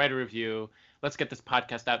friend, write a review, let's get this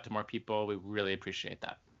podcast out to more people. We really appreciate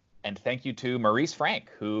that. And thank you to Maurice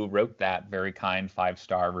Frank, who wrote that very kind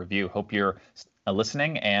 5-star review. Hope you're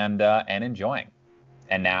listening and enjoying.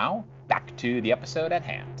 And now, back to the episode at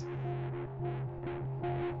hand.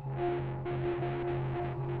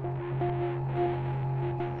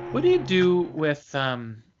 What do you do with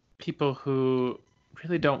people who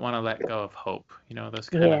really don't want to let go of hope? Those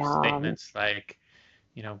kind of statements like,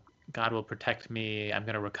 God will protect me, I'm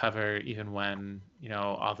going to recover, even when,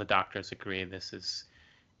 all the doctors agree this is,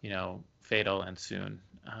 fatal and soon.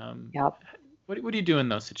 Yep. What do you do in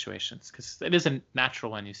those situations? Because it isn't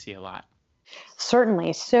natural when you see a lot.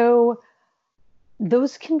 Certainly. So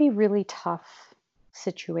those can be really tough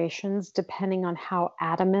situations depending on how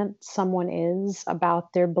adamant someone is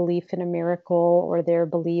about their belief in a miracle, or their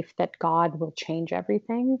belief that God will change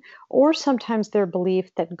everything, or sometimes their belief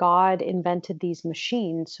that God invented these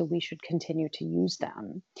machines so we should continue to use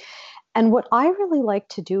them. And what I really like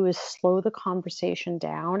to do is slow the conversation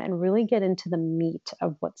down and really get into the meat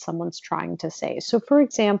of what someone's trying to say. So for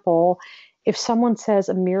example, if someone says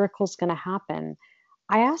a miracle is going to happen,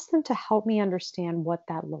 I ask them to help me understand what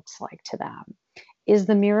that looks like to them. Is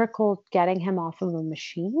the miracle getting him off of a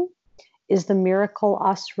machine? Is the miracle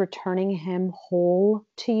us returning him whole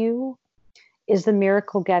to you? Is the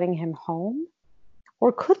miracle getting him home?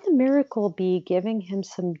 Or could the miracle be giving him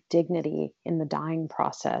some dignity in the dying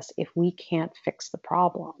process if we can't fix the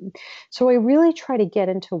problem? So I really try to get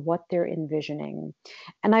into what they're envisioning.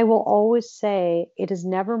 And I will always say it is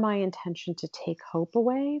never my intention to take hope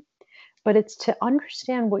away, but it's to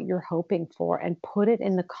understand what you're hoping for and put it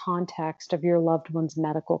in the context of your loved one's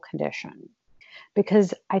medical condition.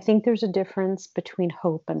 Because I think there's a difference between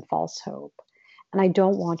hope and false hope. And I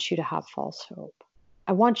don't want you to have false hope.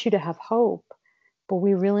 I want you to have hope, but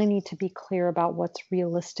we really need to be clear about what's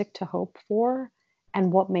realistic to hope for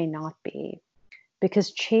and what may not be.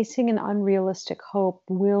 Because chasing an unrealistic hope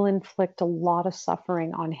will inflict a lot of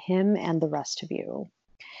suffering on him and the rest of you.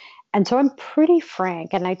 And so I'm pretty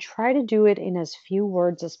frank, and I try to do it in as few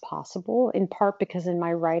words as possible, in part because in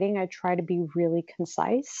my writing, I try to be really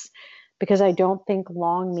concise because I don't think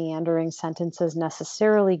long, meandering sentences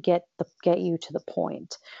necessarily get you to the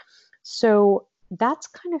point. So that's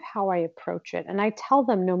kind of how I approach it. And I tell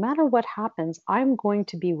them, no matter what happens, I'm going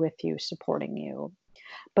to be with you, supporting you.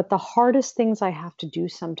 But the hardest things I have to do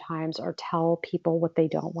sometimes are tell people what they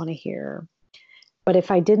don't want to hear. But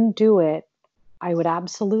if I didn't do it, I would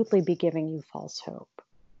absolutely be giving you false hope.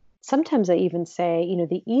 Sometimes I even say,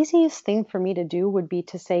 the easiest thing for me to do would be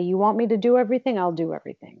to say, you want me to do everything? I'll do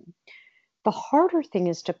everything. The harder thing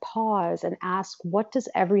is to pause and ask, what does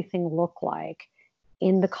everything look like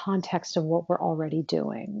in the context of what we're already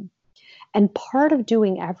doing? And part of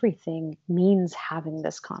doing everything means having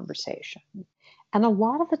this conversation. And a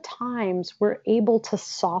lot of the times we're able to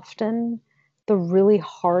soften the really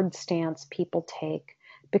hard stance people take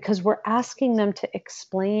because we're asking them to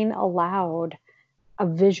explain aloud a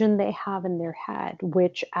vision they have in their head,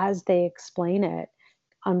 which as they explain it,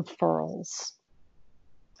 unfurls.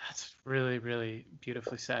 That's really, really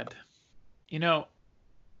beautifully said.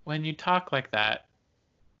 When you talk like that,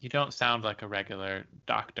 you don't sound like a regular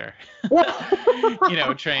doctor,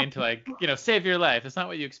 trained to save your life. It's not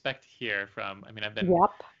what you expect to hear from. I've been Yep.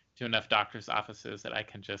 to enough doctors' offices that I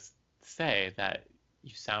can just say that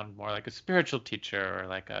you sound more like a spiritual teacher or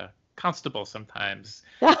like a constable sometimes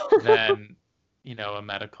than, a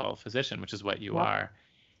medical physician, which is what you Yep. are.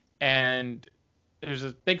 And there's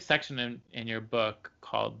a big section in your book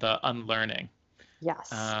called The Unlearning,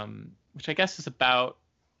 Yes. which I guess is about,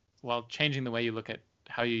 changing the way you look at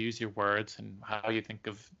how you use your words and how you think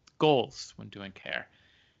of goals when doing care.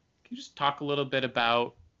 Can you just talk a little bit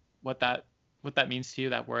about what that means to you,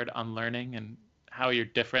 that word unlearning, and how you're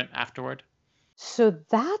different afterward? So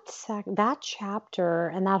that chapter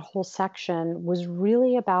and that whole section was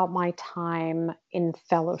really about my time in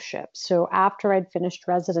fellowship. So after I'd finished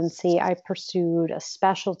residency, I pursued a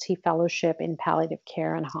specialty fellowship in palliative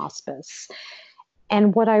care and hospice.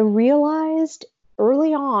 And what I realized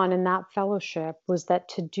early on in that fellowship was that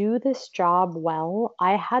to do this job well,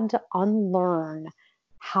 I had to unlearn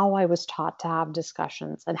how I was taught to have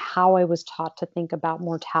discussions and how I was taught to think about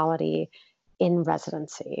mortality in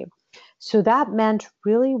residency. So that meant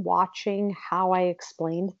really watching how I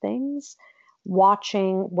explained things,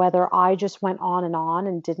 watching whether I just went on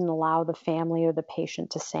and didn't allow the family or the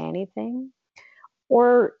patient to say anything,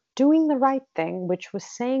 or doing the right thing, which was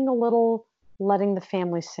saying a little, letting the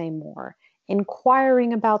family say more,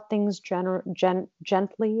 inquiring about things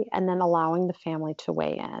gently, and then allowing the family to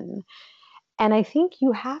weigh in. And I think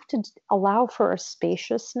you have to allow for a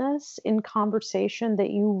spaciousness in conversation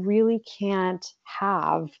that you really can't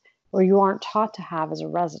have or you aren't taught to have as a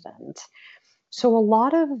resident. So,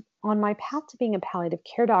 on my path to being a palliative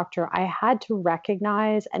care doctor, I had to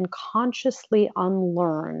recognize and consciously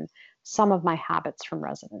unlearn some of my habits from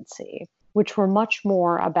residency, which were much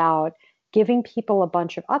more about giving people a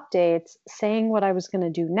bunch of updates, saying what I was going to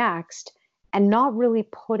do next, and not really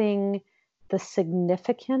putting the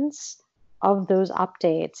significance of those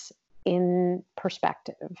updates in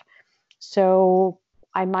perspective. So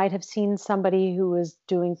I might have seen somebody who was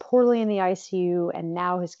doing poorly in the ICU and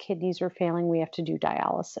now his kidneys are failing. We have to do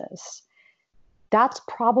dialysis. That's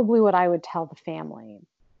probably what I would tell the family.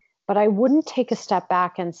 But I wouldn't take a step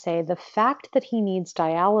back and say the fact that he needs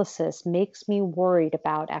dialysis makes me worried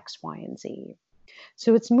about X, Y, and Z.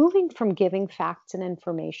 So it's moving from giving facts and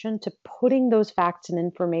information to putting those facts and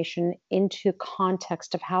information into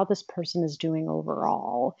context of how this person is doing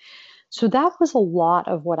overall. So that was a lot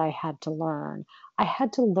of what I had to learn. I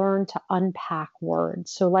had to learn to unpack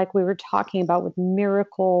words. So like we were talking about with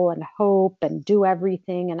miracle and hope and do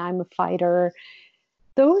everything and I'm a fighter,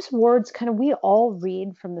 those words we all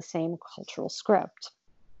read from the same cultural script.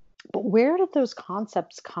 But where did those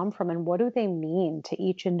concepts come from and what do they mean to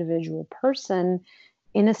each individual person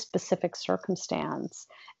in a specific circumstance?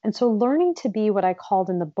 And so learning to be what I called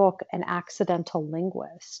in the book an accidental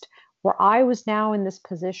linguist, where I was now in this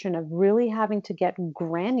position of really having to get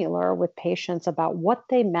granular with patients about what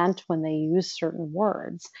they meant when they used certain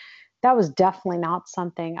words. That was definitely not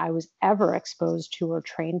something I was ever exposed to or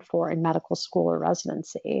trained for in medical school or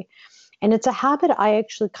residency. And it's a habit I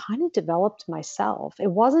actually kind of developed myself.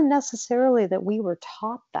 It wasn't necessarily that we were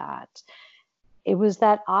taught that. It was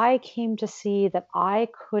that I came to see that I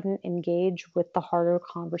couldn't engage with the harder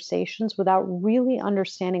conversations without really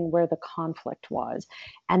understanding where the conflict was.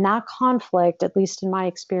 And that conflict, at least in my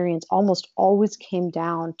experience, almost always came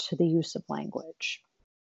down to the use of language.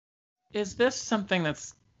 Is this something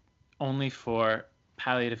that's only for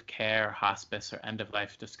palliative care, hospice, or end of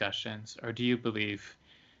life discussions? Or do you believe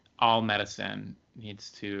all medicine needs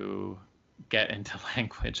to get into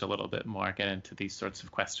language a little bit more, get into these sorts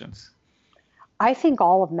of questions? I think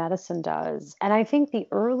all of medicine does. And I think the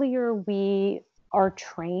earlier we are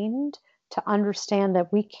trained to understand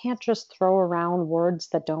that we can't just throw around words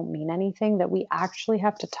that don't mean anything, that we actually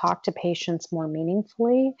have to talk to patients more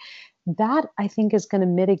meaningfully, that I think is going to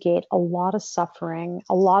mitigate a lot of suffering,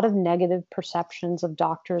 a lot of negative perceptions of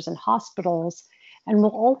doctors and hospitals, and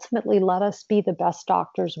will ultimately let us be the best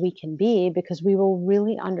doctors we can be because we will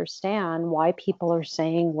really understand why people are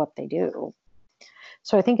saying what they do.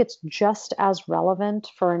 So I think it's just as relevant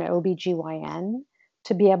for an OBGYN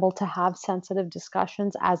to be able to have sensitive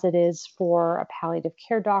discussions as it is for a palliative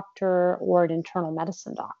care doctor or an internal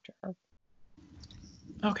medicine doctor.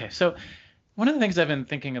 Okay, so one of the things I've been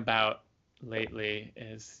thinking about lately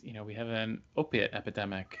is, we have an opiate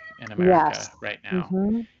epidemic in America Yes. right now.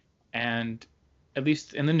 Mhm. And at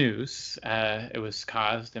least in the news, it was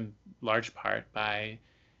caused in large part by,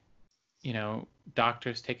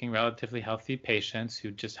 doctors taking relatively healthy patients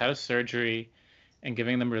who just had a surgery and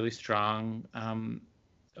giving them really strong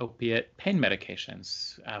opiate pain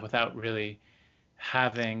medications without really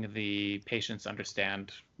having the patients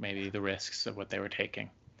understand maybe the risks of what they were taking.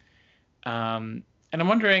 And I'm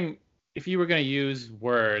wondering if you were going to use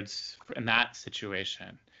words in that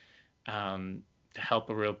situation to help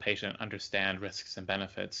a real patient understand risks and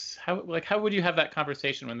benefits. How would you have that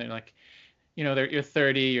conversation when they're like, you're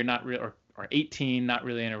 30, you're not real, or 18, not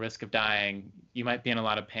really in a risk of dying. You might be in a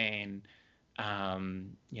lot of pain.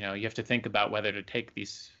 You have to think about whether to take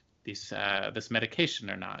this medication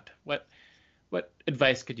or not. What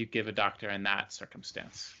advice could you give a doctor in that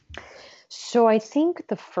circumstance? So I think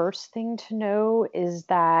the first thing to know is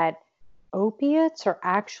that opiates are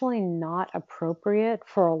actually not appropriate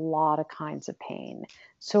for a lot of kinds of pain.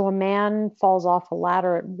 So a man falls off a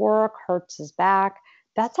ladder at work, hurts his back.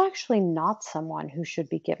 That's actually not someone who should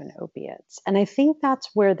be given opiates. And I think that's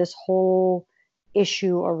where this whole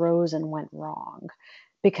issue arose and went wrong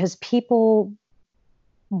because people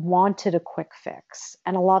wanted a quick fix.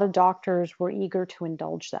 And a lot of doctors were eager to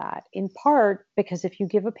indulge that, in part because if you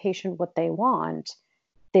give a patient what they want,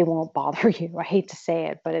 they won't bother you. I hate to say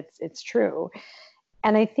it, but it's true.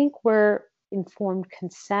 And I think where informed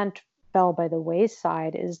consent fell by the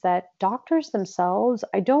wayside is that doctors themselves,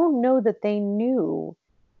 I don't know that they knew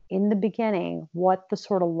in the beginning what the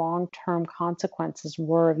sort of long-term consequences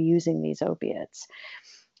were of using these opiates.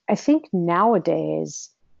 I think nowadays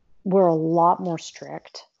we're a lot more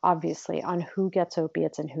strict, obviously, on who gets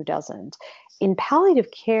opiates and who doesn't. In palliative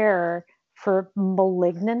care, for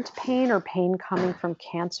malignant pain or pain coming from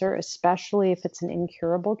cancer, especially if it's an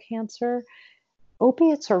incurable cancer,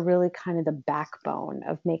 opiates are really kind of the backbone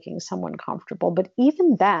of making someone comfortable. But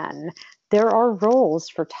even then, there are roles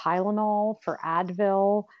for Tylenol, for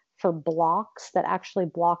Advil, for blocks that actually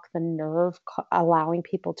block the nerve, allowing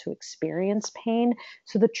people to experience pain.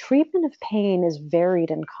 So the treatment of pain is varied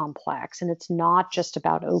and complex, and it's not just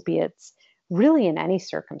about opiates, really, in any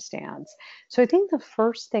circumstance. So I think the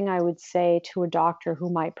first thing I would say to a doctor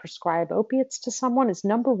who might prescribe opiates to someone is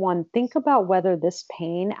number one, think about whether this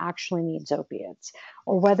pain actually needs opiates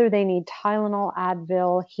or whether they need Tylenol,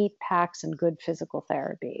 Advil, heat packs, and good physical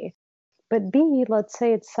therapy. But B, let's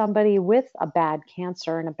say it's somebody with a bad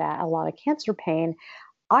cancer and a lot of cancer pain.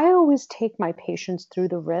 I always take my patients through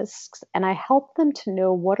the risks and I help them to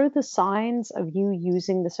know what are the signs of you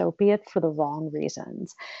using this opiate for the wrong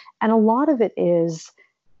reasons. And a lot of it is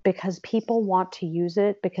because people want to use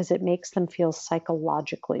it because it makes them feel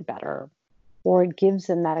psychologically better, or it gives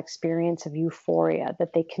them that experience of euphoria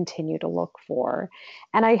that they continue to look for.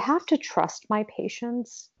 And I have to trust my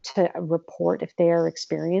patients to report if they are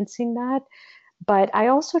experiencing that. But I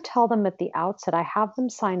also tell them at the outset, I have them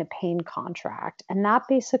sign a pain contract. And that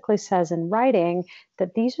basically says in writing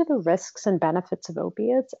that these are the risks and benefits of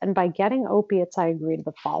opiates. And by getting opiates, I agree to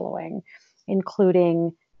the following,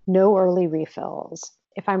 including no early refills,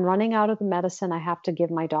 If I'm running out of the medicine, I have to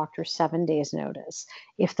give my doctor 7 days notice.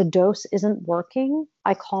 If the dose isn't working,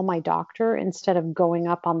 I call my doctor instead of going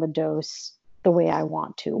up on the dose the way I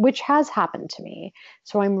want to, which has happened to me.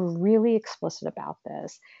 So I'm really explicit about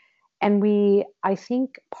this. And I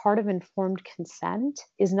think part of informed consent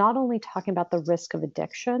is not only talking about the risk of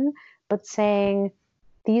addiction, but saying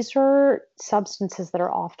these are substances that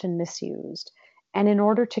are often misused. And in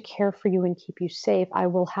order to care for you and keep you safe, I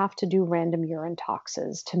will have to do random urine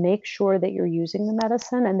toxes to make sure that you're using the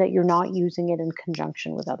medicine and that you're not using it in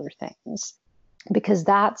conjunction with other things. Because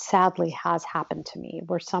that sadly has happened to me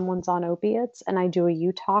where someone's on opiates and I do a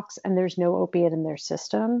UTOX and there's no opiate in their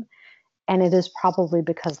system. And it is probably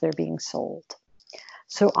because they're being sold.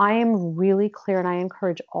 So I am really clear, and I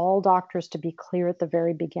encourage all doctors to be clear at the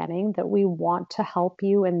very beginning that we want to help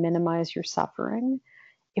you and minimize your suffering.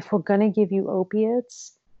 If we're going to give you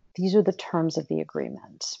opiates, these are the terms of the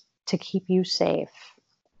agreement to keep you safe.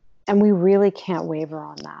 And we really can't waver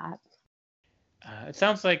on that. It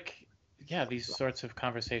sounds like, yeah, these sorts of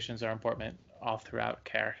conversations are important all throughout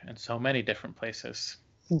care in so many different places.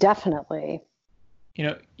 Definitely. You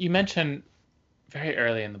know, you mentioned very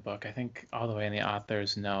early in the book, I think all the way in the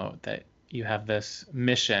author's note, that you have this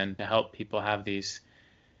mission to help people have these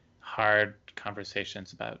hard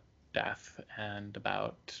conversations about death and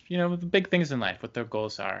about, you know, the big things in life, what their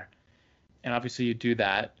goals are. And obviously you do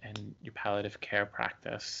that in your palliative care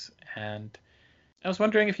practice. And I was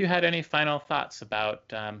wondering if you had any final thoughts about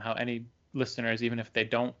how any listeners, even if they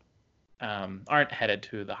aren't headed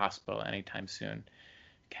to the hospital anytime soon,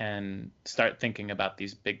 can start thinking about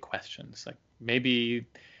these big questions. Like maybe,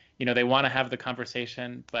 you know, they want to have the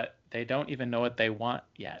conversation, but they don't even know what they want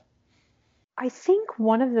yet. I think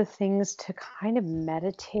one of the things to kind of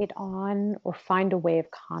meditate on or find a way of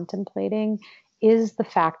contemplating is the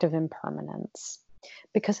fact of impermanence.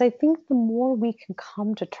 Because I think the more we can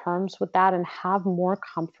come to terms with that and have more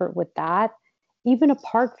comfort with that, even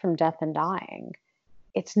apart from death and dying,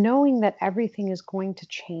 it's knowing that everything is going to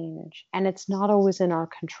change and it's not always in our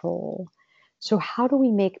control. So, how do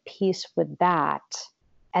we make peace with that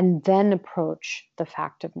and then approach the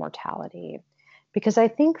fact of mortality? Because I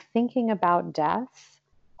think thinking about death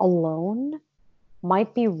alone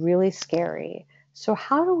might be really scary. So,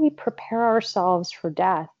 how do we prepare ourselves for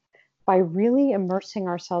death by really immersing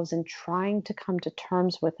ourselves in trying to come to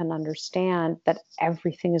terms with and understand that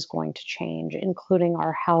everything is going to change, including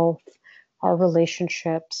our health, our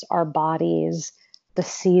relationships, our bodies, the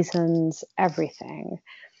seasons, everything.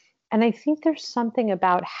 And I think there's something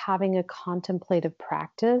about having a contemplative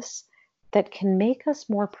practice that can make us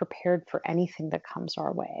more prepared for anything that comes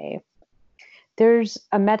our way. There's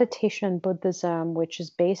a meditation in Buddhism which is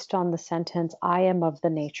based on the sentence, I am of the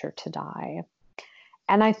nature to die.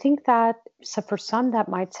 And I think that, so for some, that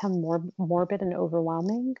might sound more morbid and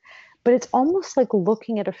overwhelming, but it's almost like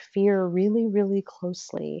looking at a fear really, really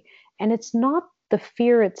closely. And it's not the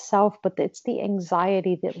fear itself, but it's the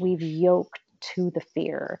anxiety that we've yoked to the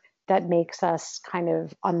fear that makes us kind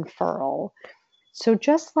of unfurl. So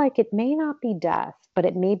just like it may not be death, but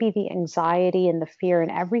it may be the anxiety and the fear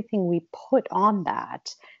and everything we put on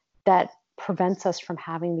that prevents us from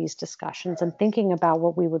having these discussions and thinking about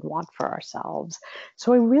what we would want for ourselves.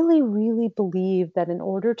 So I really, really believe that in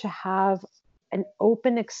order to have an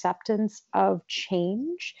open acceptance of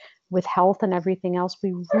change with health and everything else,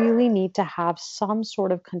 we really need to have some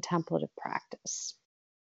sort of contemplative practice.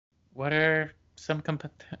 What are some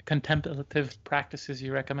contemplative practices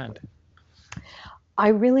you recommend? I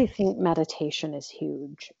really think meditation is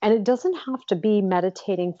huge. And it doesn't have to be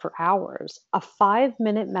meditating for hours. A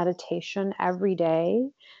 5-minute meditation every day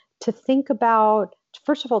to think about,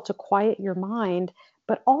 first of all, to quiet your mind,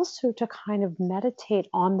 but also to kind of meditate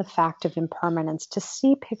on the fact of impermanence, to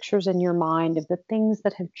see pictures in your mind of the things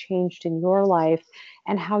that have changed in your life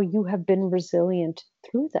and how you have been resilient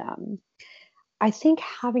through them. I think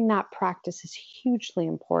having that practice is hugely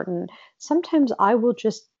important. Sometimes I will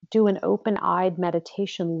just do an open eyed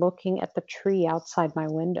meditation looking at the tree outside my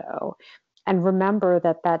window and remember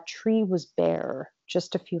that that tree was bare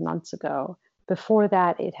just a few months ago. Before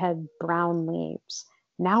that, it had brown leaves.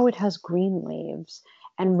 Now it has green leaves.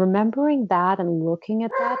 And remembering that and looking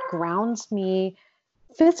at that grounds me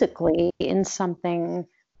physically in something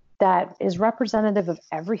that is representative of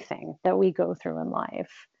everything that we go through in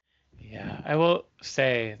life. Yeah, I will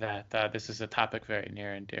say that this is a topic very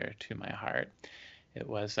near and dear to my heart. It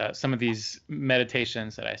was some of these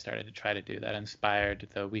meditations that I started to try to do that inspired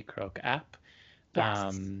the WeCroak app,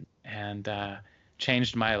 Yes. and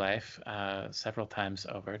changed my life several times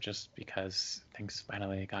over just because things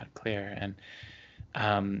finally got clear. And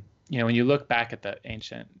when you look back at the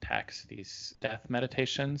ancient texts, these death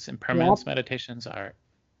meditations, Yep. impermanence meditations are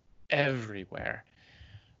everywhere.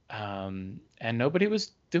 And nobody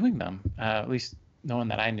was doing them, at least no one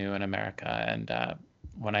that I knew in America. And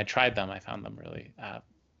when I tried them, I found them really, a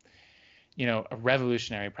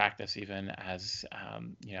revolutionary practice, even as,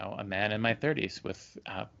 a man in my 30s with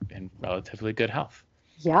in relatively good health.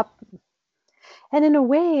 Yep. And in a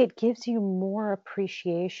way, it gives you more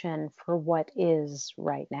appreciation for what is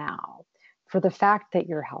right now, for the fact that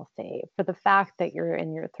you're healthy, for the fact that you're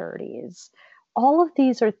in your 30s. All of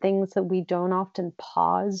these are things that we don't often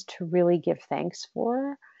pause to really give thanks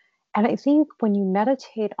for. And I think when you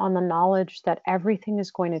meditate on the knowledge that everything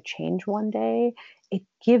is going to change one day, it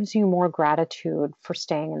gives you more gratitude for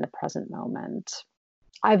staying in the present moment.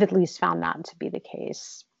 I've at least found that to be the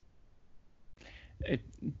case. It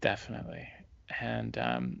definitely. And,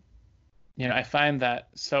 I find that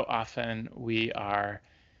so often we are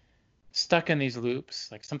stuck in these loops,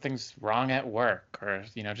 like something's wrong at work or,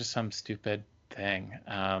 just some stupid thing.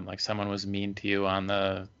 Like someone was mean to you on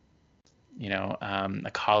the,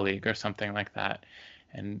 a colleague or something like that,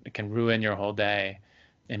 and it can ruin your whole day.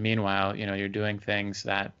 And meanwhile, you're doing things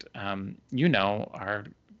that, are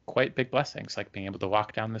quite big blessings, like being able to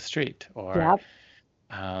walk down the street or Yep.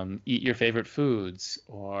 Eat your favorite foods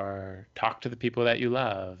or talk to the people that you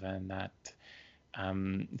love. And that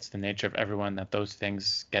it's the nature of everyone that those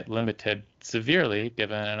things get limited severely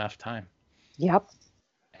given enough time. Yep.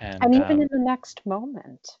 And And even in the next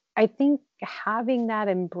moment, I think having that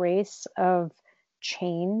embrace of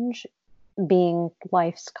change being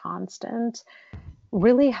life's constant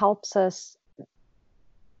really helps us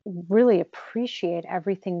really appreciate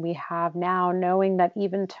everything we have now, knowing that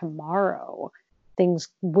even tomorrow things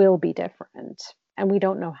will be different and we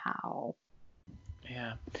don't know how.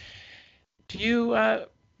 yeah. Do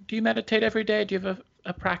you meditate every day? Do you have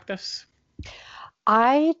a practice?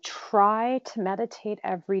 I try to meditate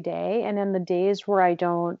every day, and in the days where I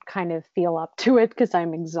don't kind of feel up to it because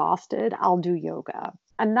I'm exhausted, I'll do yoga.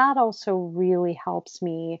 And that also really helps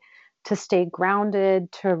me to stay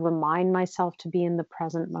grounded, to remind myself to be in the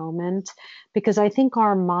present moment, because I think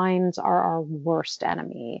our minds are our worst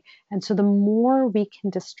enemy. And so the more we can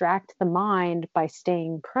distract the mind by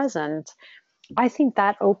staying present, I think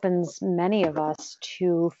that opens many of us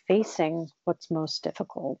to facing what's most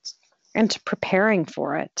difficult and to preparing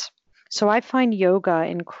for it. So I find yoga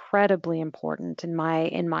incredibly important in my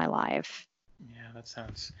life. Yeah, that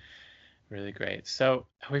sounds really great. So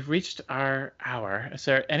we've reached our hour. Is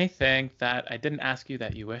there anything that I didn't ask you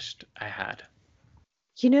that you wished I had?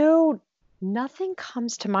 Nothing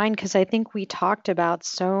comes to mind because I think we talked about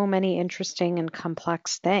so many interesting and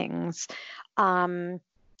complex things. Um,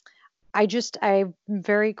 I'm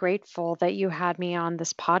very grateful that you had me on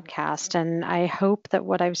this podcast, and I hope that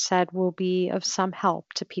what I've said will be of some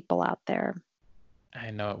help to people out there.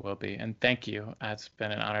 I know it will be. And thank you. It's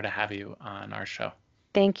been an honor to have you on our show.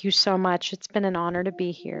 Thank you so much. It's been an honor to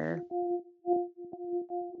be here.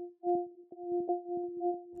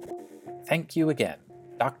 Thank you again,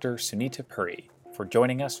 Dr. Sunita Puri, for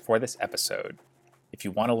joining us for this episode. If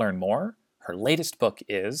you want to learn more, her latest book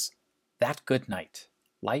is That Good Night,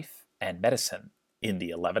 Life and Medicine in the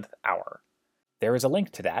 11th Hour. There is a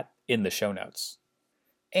link to that in the show notes.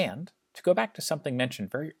 And to go back to something mentioned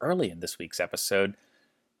very early in this week's episode,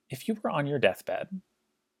 if you were on your deathbed,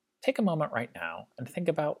 take a moment right now and think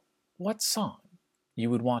about what song you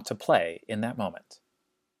would want to play in that moment.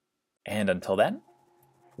 And until then,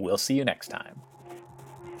 we'll see you next time.